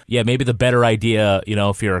going. Yeah, maybe the better idea,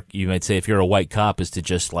 if you're a white cop, is to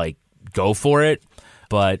just like go for it.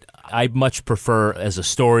 But I much prefer as a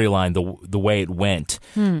storyline the way it went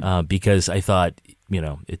because I thought,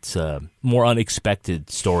 it's a more unexpected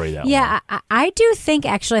story that way. Yeah, I do think,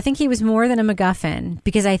 actually, I think he was more than a MacGuffin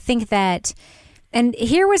because I think that, and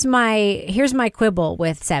here's my quibble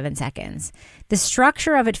with 7 seconds. The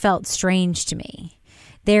structure of it felt strange to me.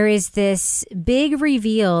 There is this big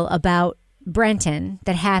reveal about Brenton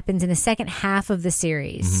that happens in the second half of the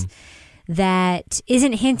series that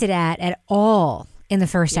isn't hinted at all in the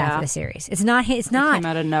first half of the series. It came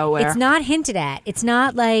out of nowhere. It's not hinted at. It's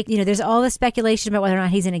not like, there's all this speculation about whether or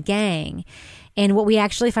not he's in a gang. And what we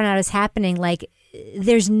actually find out is happening, like,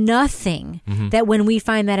 there's nothing that when we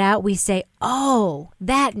find that out, we say, oh,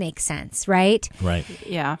 that makes sense, right? Right.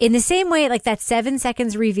 Yeah. In the same way, like that 7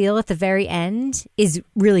 seconds reveal at the very end is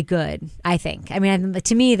really good, I think. I mean,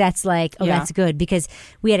 to me, that's like, that's good because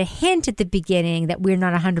we had a hint at the beginning that we're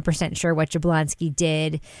not 100% sure what Jablonski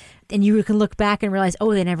did. And you can look back and realize,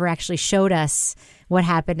 they never actually showed us what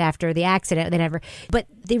happened after the accident. But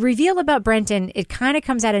the reveal about Brenton, it kind of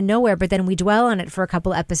comes out of nowhere, but then we dwell on it for a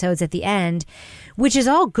couple episodes at the end, which is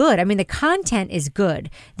all good. I mean, the content is good.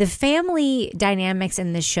 The family dynamics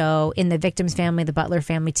in the show, in the victim's family, the Butler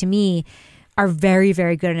family, to me, are very,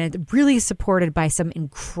 very good and really supported by some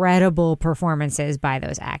incredible performances by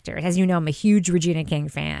those actors. As you know, I'm a huge Regina King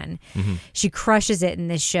fan. She crushes it in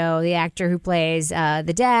this show. The actor who plays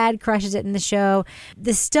the dad crushes it in the show.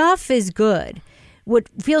 The stuff is good. What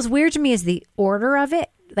feels weird to me is the order of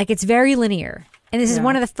it. Like, it's very linear. And this is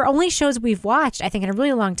one of the only shows we've watched, I think, in a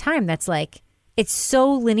really long time that's like, it's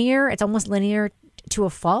so linear. It's almost linear to a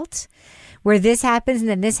fault, where this happens and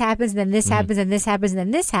then this happens and then this happens and this happens and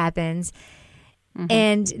then this happens.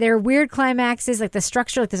 And there are weird climaxes, like the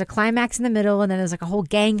structure, like there's a climax in the middle and then there's like a whole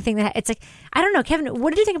gang thing it's like, I don't know, Kevin,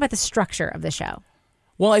 what did you think about the structure of the show?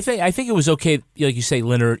 Well, I think it was okay, like you say,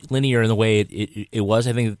 linear in the way it was.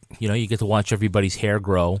 I think, you get to watch everybody's hair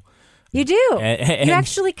grow. You do. And you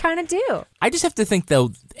actually kind of do. I just have to think,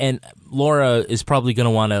 though, and Laura is probably going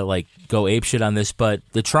to want to like go apeshit on this, but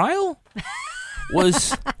the trial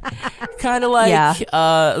was kind of like,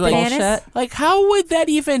 like how would that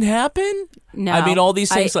even happen? No, I mean, all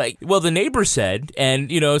these things the neighbor said,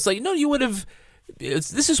 and it's like, no, you would have.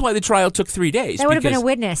 This is why the trial took 3 days. That would have been a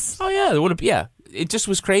witness. Oh yeah, it would have. Yeah. It just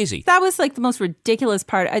was crazy. That was like the most ridiculous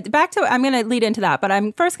part. I'm going to lead into that, but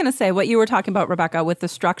I'm first going to say what you were talking about, Rebecca, with the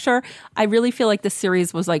structure. I really feel like the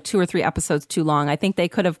series was like 2 or 3 episodes too long. I think they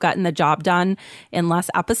could have gotten the job done in less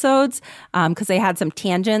episodes because they had some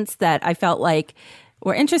tangents that I felt like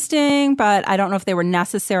were interesting, but I don't know if they were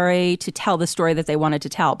necessary to tell the story that they wanted to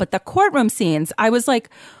tell. But the courtroom scenes, I was like,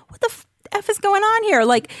 what the F is going on here?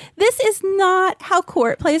 Like, this is not how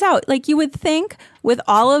court plays out. Like, you would think with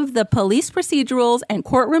all of the police procedurals and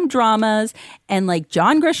courtroom dramas and like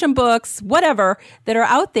John Grisham books, whatever, that are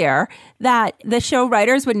out there, that the show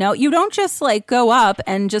writers would know. You don't just like go up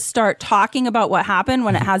and just start talking about what happened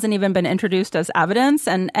when it hasn't even been introduced as evidence.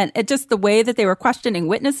 And it just, the way that they were questioning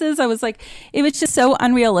witnesses, I was like, it was just so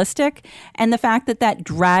unrealistic. And the fact that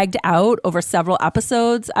dragged out over several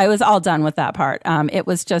episodes, I was all done with that part. It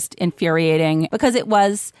was just infuriating because it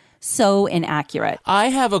was so inaccurate. I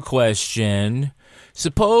have a question.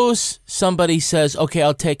 Suppose somebody says, okay,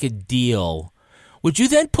 I'll take a deal. Would you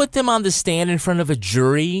then put them on the stand in front of a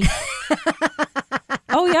jury?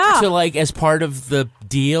 Oh, yeah. To like, as part of the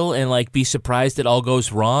deal and like be surprised it all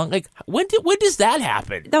goes wrong? Like, when does that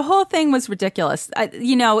happen? The whole thing was ridiculous.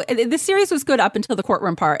 The series was good up until the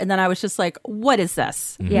courtroom part. And then I was just like, what is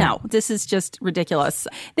this? Yeah. No, this is just ridiculous.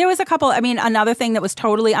 There was another thing that was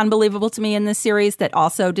totally unbelievable to me in this series that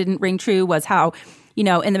also didn't ring true was how,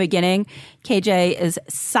 in the beginning, KJ is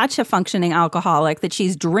such a functioning alcoholic that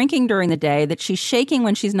she's drinking during the day, that she's shaking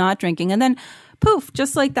when she's not drinking. And then poof,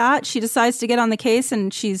 just like that, she decides to get on the case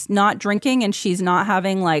and she's not drinking and she's not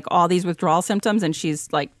having like all these withdrawal symptoms and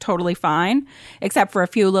she's like totally fine, except for a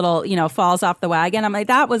few little, falls off the wagon. I'm like,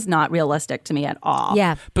 that was not realistic to me at all.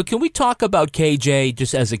 Yeah. But can we talk about KJ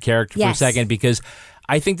just as a character for a second? Because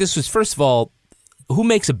I think this was, first of all, who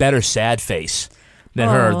makes a better sad face? than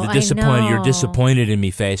her. The you're disappointed in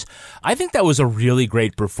me face. I think that was a really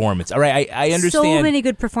great performance. All right, I understand. So many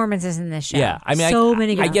good performances in this show. Yeah, I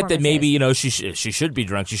mean, I get that maybe, she should be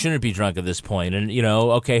drunk. She shouldn't be drunk at this point. And,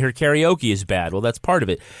 okay, her karaoke is bad. Well, that's part of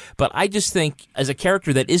it. But I just think as a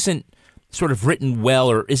character that isn't sort of written well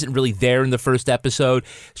or isn't really there in the first episode,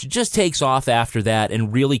 she just takes off after that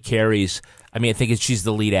and really carries. I mean, I think she's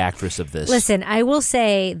the lead actress of this. Listen, I will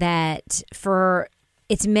say that for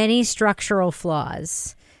its many structural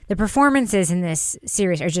flaws, the performances in this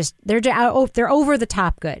series are just, they're over the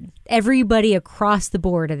top good. Everybody across the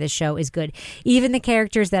board of this show is good. Even the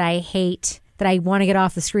characters that I hate, that I want to get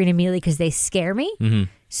off the screen immediately because they scare me,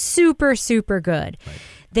 super, super good. Right.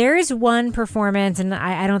 There is one performance, and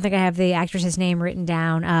I don't think I have the actress's name written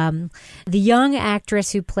down, the young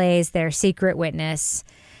actress who plays their secret witness,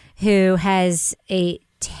 who has a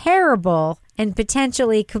terrible and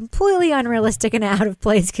potentially completely unrealistic and out of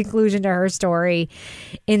place conclusion to her story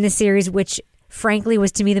in the series, which frankly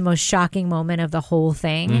was to me the most shocking moment of the whole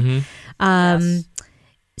thing.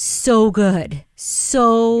 So good.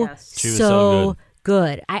 So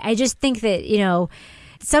good. I just think that,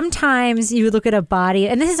 sometimes you look at a body,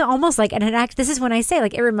 and this is almost like this is when I say,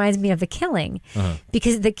 like, it reminds me of The Killing.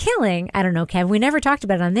 Because The Killing, I don't know, Kev, we never talked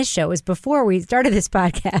about it on this show. It was before we started this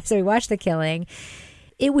podcast, so we watched The Killing.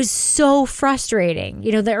 It was so frustrating,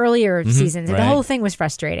 the earlier seasons. Right. The whole thing was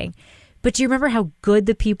frustrating. But do you remember how good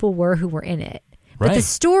the people were who were in it? Right. But the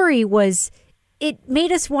story it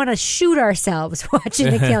made us want to shoot ourselves watching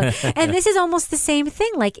The Killing. And this is almost the same thing.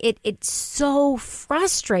 Like, it's so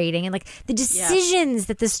frustrating. And, like, the decisions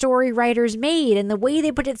that the story writers made and the way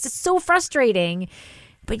they put it's just so frustrating.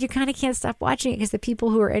 But you kind of can't stop watching it because the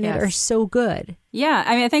people who are in it are so good. Yeah.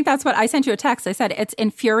 I mean, I think that's what I sent you a text. I said, it's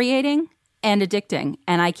infuriating and addicting,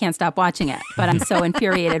 and I can't stop watching it. But I'm so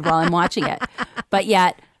infuriated while I'm watching it. But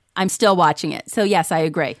yet, I'm still watching it. So, yes, I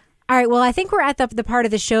agree. All right, well, I think we're at the part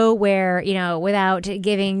of the show where, without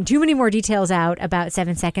giving too many more details out about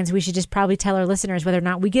 7 Seconds, we should just probably tell our listeners whether or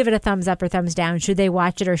not we give it a thumbs up or thumbs down. Should they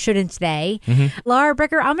watch it or shouldn't they? Laura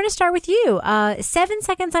Bricker, I'm going to start with you. 7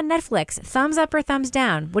 Seconds on Netflix, thumbs up or thumbs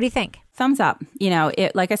down? What do you think? Thumbs up.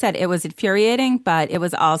 Like I said, it was infuriating, but it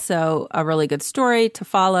was also a really good story to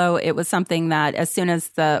follow. It was something that as soon as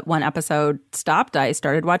the one episode stopped, I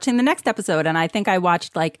started watching the next episode. And I think I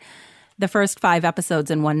watched the first 5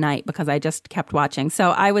 episodes in one night because I just kept watching.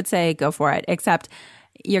 So I would say go for it, except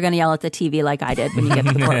you're going to yell at the TV like I did when you get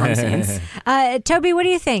to the courtroom scenes. Toby, what do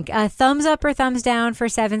you think? Thumbs up or thumbs down for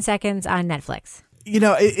 7 Seconds on Netflix?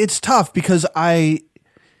 It's tough because the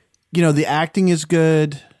acting is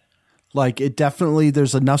good. Like, it definitely,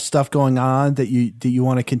 there's enough stuff going on that you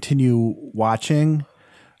want to continue watching.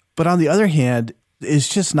 But on the other hand, it's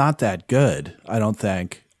just not that good, I don't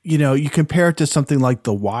think. You compare it to something like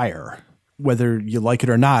The Wire, whether you like it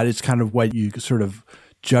or not, it's kind of what you sort of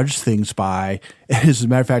judge things by. And as a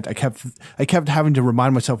matter of fact, I kept having to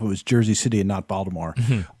remind myself it was Jersey City and not Baltimore.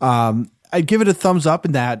 I'd give it a thumbs up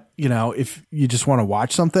in that, if you just want to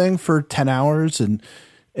watch something for 10 hours and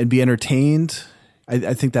be entertained,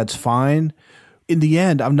 I think that's fine. In the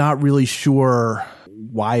end, I'm not really sure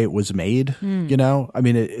why it was made. I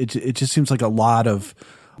mean, it just seems like a lot of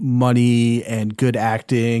money and good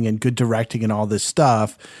acting and good directing and all this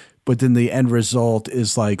stuff. But then the end result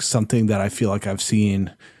is like something that I feel like I've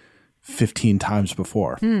seen 15 times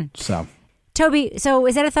before. So, Toby, so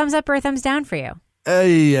is that a thumbs up or a thumbs down for you?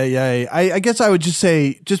 I guess I would just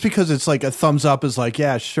say, just because it's like a thumbs up is like,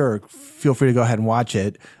 yeah, sure, feel free to go ahead and watch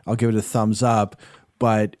it. I'll give it a thumbs up.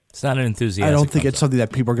 But it's not an enthusiastic. I don't think it's something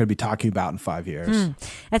that people are going to be talking about in 5 years.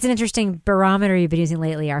 That's an interesting barometer you've been using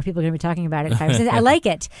lately. Are people going to be talking about it in 5 years? I like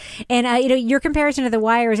it. And, your comparison to The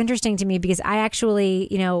Wire is interesting to me because I actually,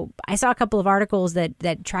 I saw a couple of articles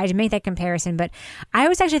that tried to make that comparison, but I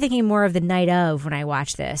was actually thinking more of The Night Of when I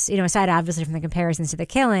watched this, aside obviously from the comparisons to The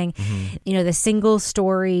Killing, the single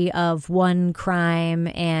story of one crime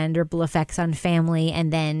and ripple effects on family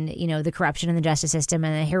and then, the corruption in the justice system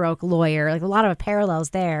and the heroic lawyer, like a lot of parallels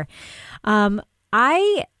there.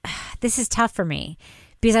 This is tough for me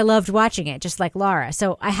because I loved watching it, just like Laura.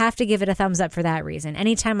 So I have to give it a thumbs up for that reason.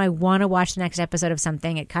 Anytime I want to watch the next episode of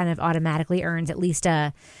something, it kind of automatically earns at least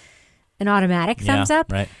an automatic thumbs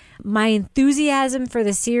up. Right. My enthusiasm for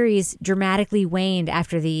the series dramatically waned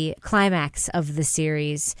after the climax of the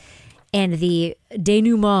series, and the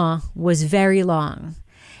denouement was very long.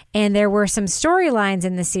 And there were some storylines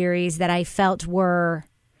in the series that I felt were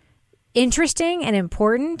interesting and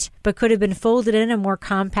important, but could have been folded in a more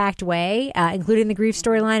compact way, including the grief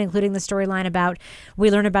storyline, including the storyline about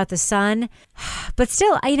we learn about the son. But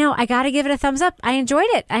still, I got to give it a thumbs up. I enjoyed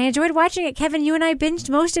it. I enjoyed watching it. Kevin, you and I binged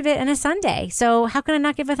most of it in a Sunday. So how can I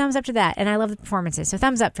not give a thumbs up to that? And I love the performances. So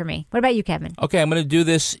thumbs up for me. What about you, Kevin? Okay, I'm going to do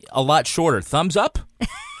this a lot shorter. Thumbs up.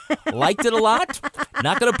 Liked it a lot.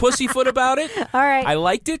 Not going to pussyfoot about it. All right. I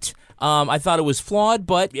liked it. I thought it was flawed,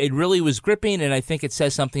 but it really was gripping, and I think it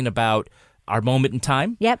says something about our moment in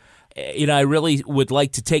time. Yep. I really would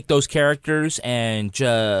like to take those characters and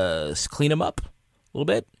just clean them up a little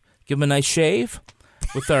bit, give them a nice shave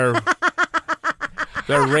with our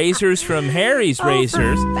razors from Harry's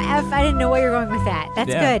Razors. I didn't know where you're going with that.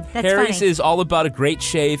 That's good. That's Harry's funny. is all about a great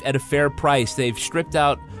shave at a fair price. They've stripped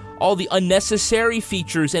out all the unnecessary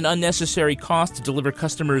features and unnecessary costs to deliver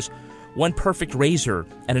customers one perfect razor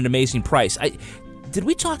at an amazing price. Did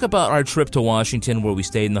we talk about our trip to Washington where we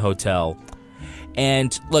stayed in the hotel?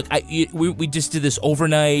 And look, we just did this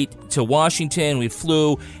overnight to Washington. We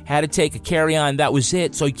flew, had to take a carry-on. That was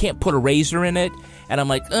it. So you can't put a razor in it. And I'm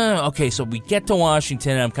like, okay, so we get to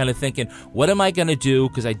Washington, and I'm kind of thinking, what am I going to do?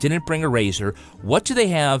 Because I didn't bring a razor. What do they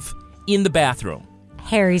have in the bathroom?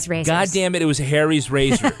 Harry's Razors. God damn it was a Harry's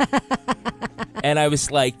Razor. And I was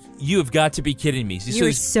like, you have got to be kidding me. You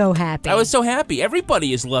were so happy. I was so happy.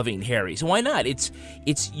 Everybody is loving Harry's. Why not? It's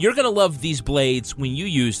you're going to love these blades when you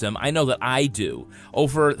use them. I know that I do.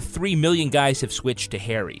 Over 3 million guys have switched to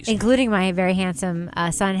Harry's. Including my very handsome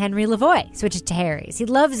son, Henry Lavoie, switches to Harry's. He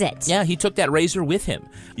loves it. Yeah, he took that razor with him.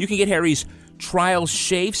 You can get Harry's trial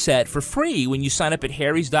shave set for free when you sign up at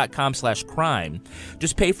harrys.com/crime.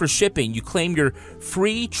 Just pay for shipping. You claim your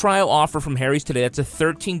free trial offer from Harry's today. That's a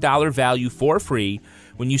 $13 value for free.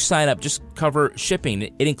 When you sign up, just cover shipping.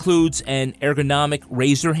 It includes an ergonomic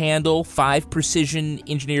razor handle, 5 precision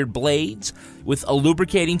engineered blades with a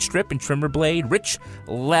lubricating strip and trimmer blade, rich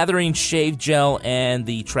lathering shave gel, and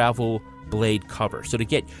the travel blade cover. So to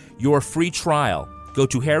get your free trial, go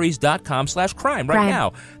to harrys.com/crime right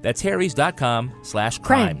now. That's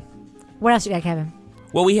harrys.com/crime. What else you got, Kevin?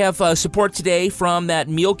 Well, we have support today from that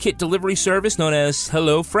meal kit delivery service known as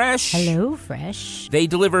HelloFresh. HelloFresh. They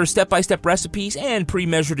deliver step-by-step recipes and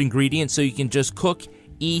pre-measured ingredients so you can just cook,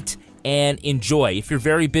 eat, and enjoy. If you're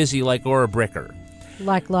very busy like Laura Bricker.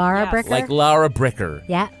 Like Laura Bricker? Like Laura Bricker.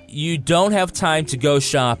 Yeah. You don't have time to go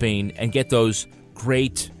shopping and get those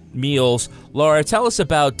great meals. Laura, tell us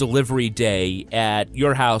about delivery day at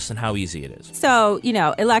your house and how easy it is. So,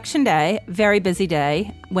 election day, very busy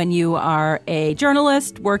day. When you are a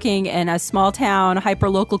journalist working in a small town,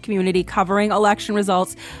 hyper-local community covering election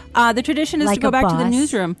results, the tradition is like to go back to the boss.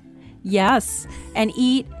 Newsroom. Yes, and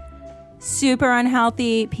eat super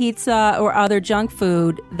unhealthy pizza or other junk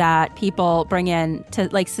food that people bring in to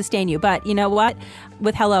sustain you. But you know what?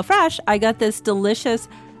 With HelloFresh, I got this delicious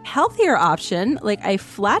healthier option, like a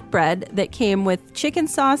flatbread that came with chicken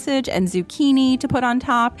sausage and zucchini to put on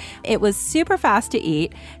top. It was super fast to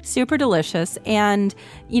eat, super delicious. And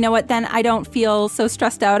you know what? Then I don't feel so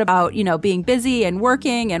stressed out about, being busy and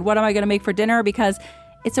working and what am I going to make for dinner, because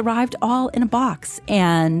it's arrived all in a box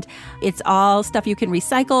and it's all stuff you can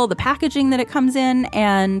recycle, the packaging that it comes in.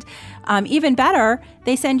 And even better,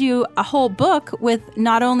 they send you a whole book with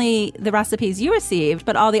not only the recipes you received,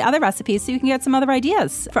 but all the other recipes so you can get some other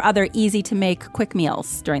ideas for other easy to make quick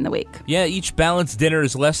meals during the week. Yeah, each balanced dinner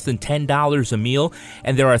is less than $10 a meal.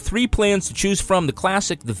 And there are 3 plans to choose from: the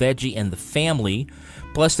classic, the veggie, and the family.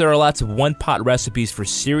 Plus, there are lots of one-pot recipes for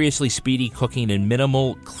seriously speedy cooking and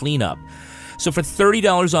minimal cleanup. So for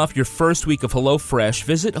 $30 off your first week of HelloFresh,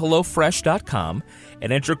 visit HelloFresh.com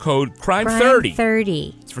and enter code CRIME30.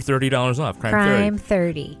 CRIME30. It's for $30 off.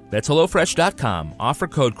 CRIME30. That's HelloFresh.com. Offer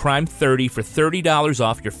code CRIME30 for $30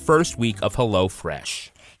 off your first week of HelloFresh.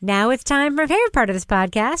 Now it's time for my favorite part of this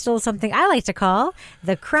podcast, a little something I like to call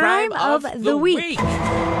the Crime of the Week.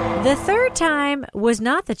 The third time was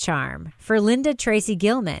not the charm for Linda Tracy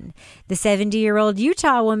Gilman. The 70-year-old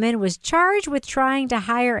Utah woman was charged with trying to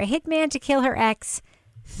hire a hitman to kill her ex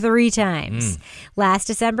 3 times. Last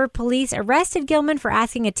December, police arrested Gilman for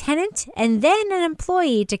asking a tenant and then an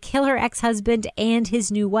employee to kill her ex-husband and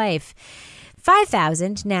his new wife.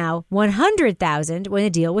 $5,000, now $100,000 when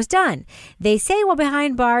the deal was done. They say while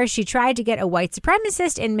behind bars, she tried to get a white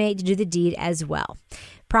supremacist inmate to do the deed as well.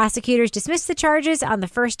 Prosecutors dismissed the charges on the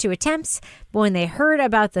first 2 attempts, but when they heard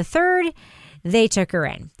about the third, they took her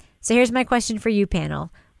in. So here's my question for you,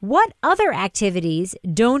 panel. What other activities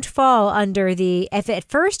don't fall under the if at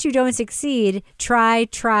first you don't succeed, try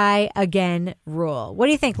again rule? What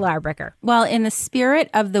do you think, Laura Bricker? Well, in the spirit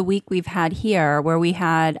of the week we've had here, where we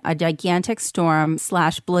had a gigantic storm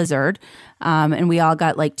 / blizzard, and we all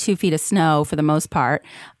got like 2 feet of snow for the most part,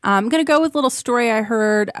 I'm going to go with a little story I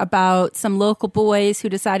heard about some local boys who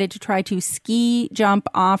decided to try to ski jump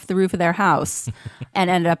off the roof of their house and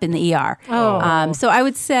ended up in the ER. So I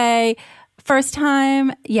would say, first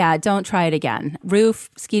time, don't try it again. Roof,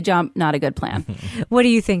 ski jump, not a good plan. What do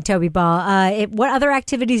you think, Toby Ball? What other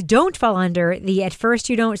activities don't fall under the at first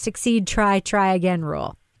you don't succeed, try again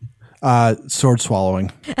rule? Sword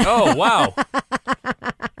swallowing. Oh, wow.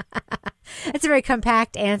 That's a very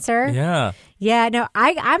compact answer. Yeah. Yeah, no,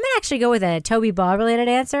 I'm going to actually go with a Toby Ball related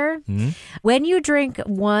answer. Mm-hmm. When you drink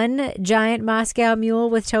one giant Moscow Mule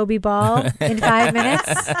with Toby Ball in 5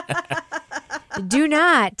 minutes, do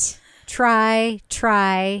not try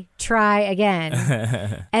again,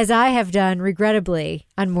 as I have done, regrettably,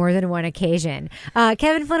 on more than one occasion.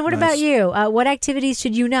 Kevin Flynn, what about you? What activities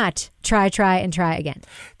should you not try again?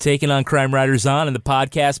 Taking on Crime Writers On in the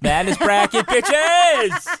Podcast Madness bracket,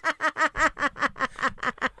 bitches!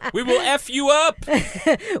 We will F you up!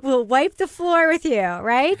 We'll wipe the floor with you,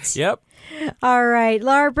 right? Yep. All right.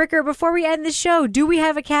 Laura Bricker, before we end the show, do we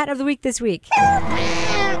have a cat of the week this week?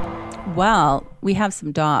 Well, we have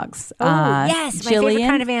some dogs. Yes, my favorite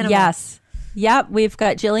kind of animal. Yes. Yep, we've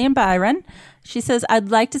got Jillian Byron. She says, I'd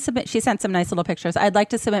like to submit, she sent some nice little pictures. I'd like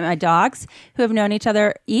to submit my dogs who have known each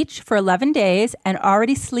other each for 11 days and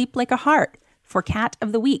already sleep like a heart for cat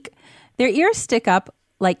of the week. Their ears stick up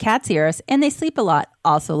like cats' ears, and they sleep a lot,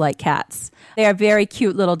 also like cats. They are very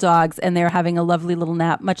cute little dogs, and they're having a lovely little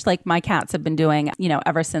nap, much like my cats have been doing,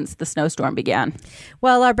 ever since the snowstorm began.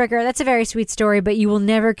 Well, Laura Bricker, that's a very sweet story, but you will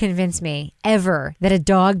never convince me, ever, that a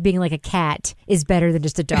dog being like a cat is better than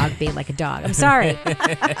just a dog being like a dog. I'm sorry.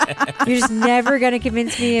 You're just never going to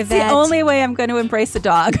convince me of that. The only way I'm going to embrace a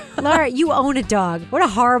dog. Laura, you own a dog. What a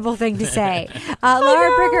horrible thing to say.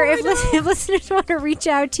 Laura Bricker, if listeners want to reach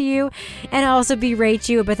out to you and also berate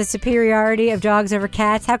you about the superiority of dogs over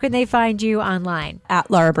cats, how can they find you online?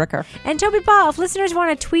 At Laura Bricker. And Toby Ball, if listeners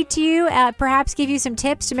want to tweet to you, perhaps give you some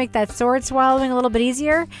tips to make that sword swallowing a little bit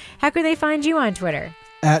easier, how can they find you on Twitter?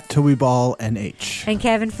 At Toby Ball NH. And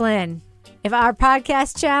Kevin Flynn, if our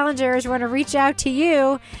podcast challengers want to reach out to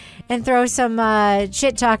you and throw some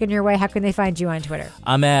shit talking your way, how can they find you on Twitter?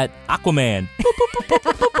 I'm at Aquaman.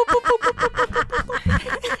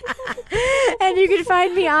 And you can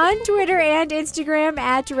find me on Twitter and Instagram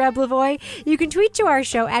at Reb Lavoie. You can tweet to our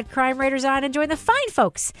show at Crime Writers On and join the fine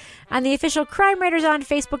folks on the official Crime Writers On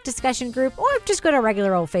Facebook discussion group, or just go to our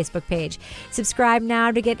regular old Facebook page. Subscribe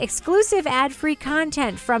now to get exclusive ad-free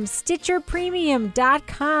content from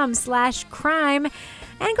StitcherPremium.com/crime,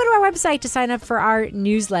 and go to our website to sign up for our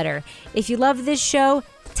newsletter. If you love this show,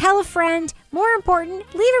 tell a friend. More important,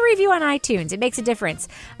 leave a review on iTunes. It makes a difference.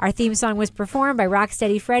 Our theme song was performed by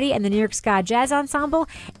Rocksteady Freddy and the New York Ska Jazz Ensemble,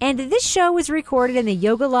 and this show was recorded in the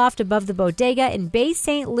Yoga Loft above the Bodega in Bay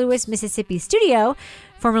St. Louis, Mississippi studio,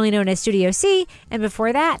 formerly known as Studio C, and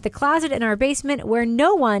before that, the closet in our basement where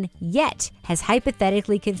no one yet has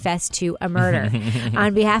hypothetically confessed to a murder.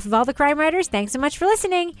 On behalf of all the crime writers, thanks so much for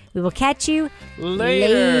listening. We will catch you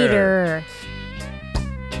later.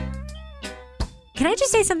 Can I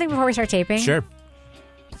just say something before we start taping? Sure.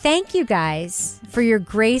 Thank you guys for your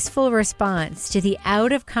graceful response to the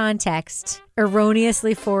out of context,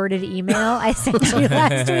 erroneously forwarded email I sent you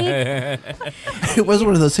last week. It was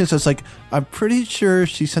one of those things. I was like, I'm pretty sure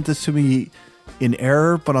she sent this to me in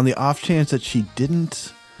error, but on the off chance that she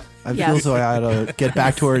didn't, I feel as though I ought to get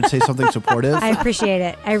back to her and say something supportive. I appreciate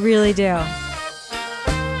it. I really do.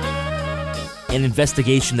 An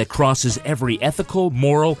investigation that crosses every ethical,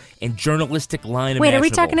 moral, and journalistic line imaginable. Wait, are we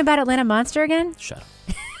talking about Atlanta Monster again? Shut up.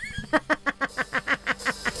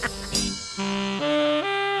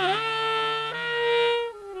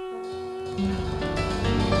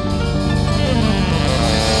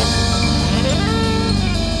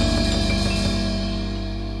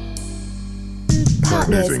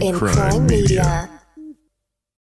 Partners in Crime Media.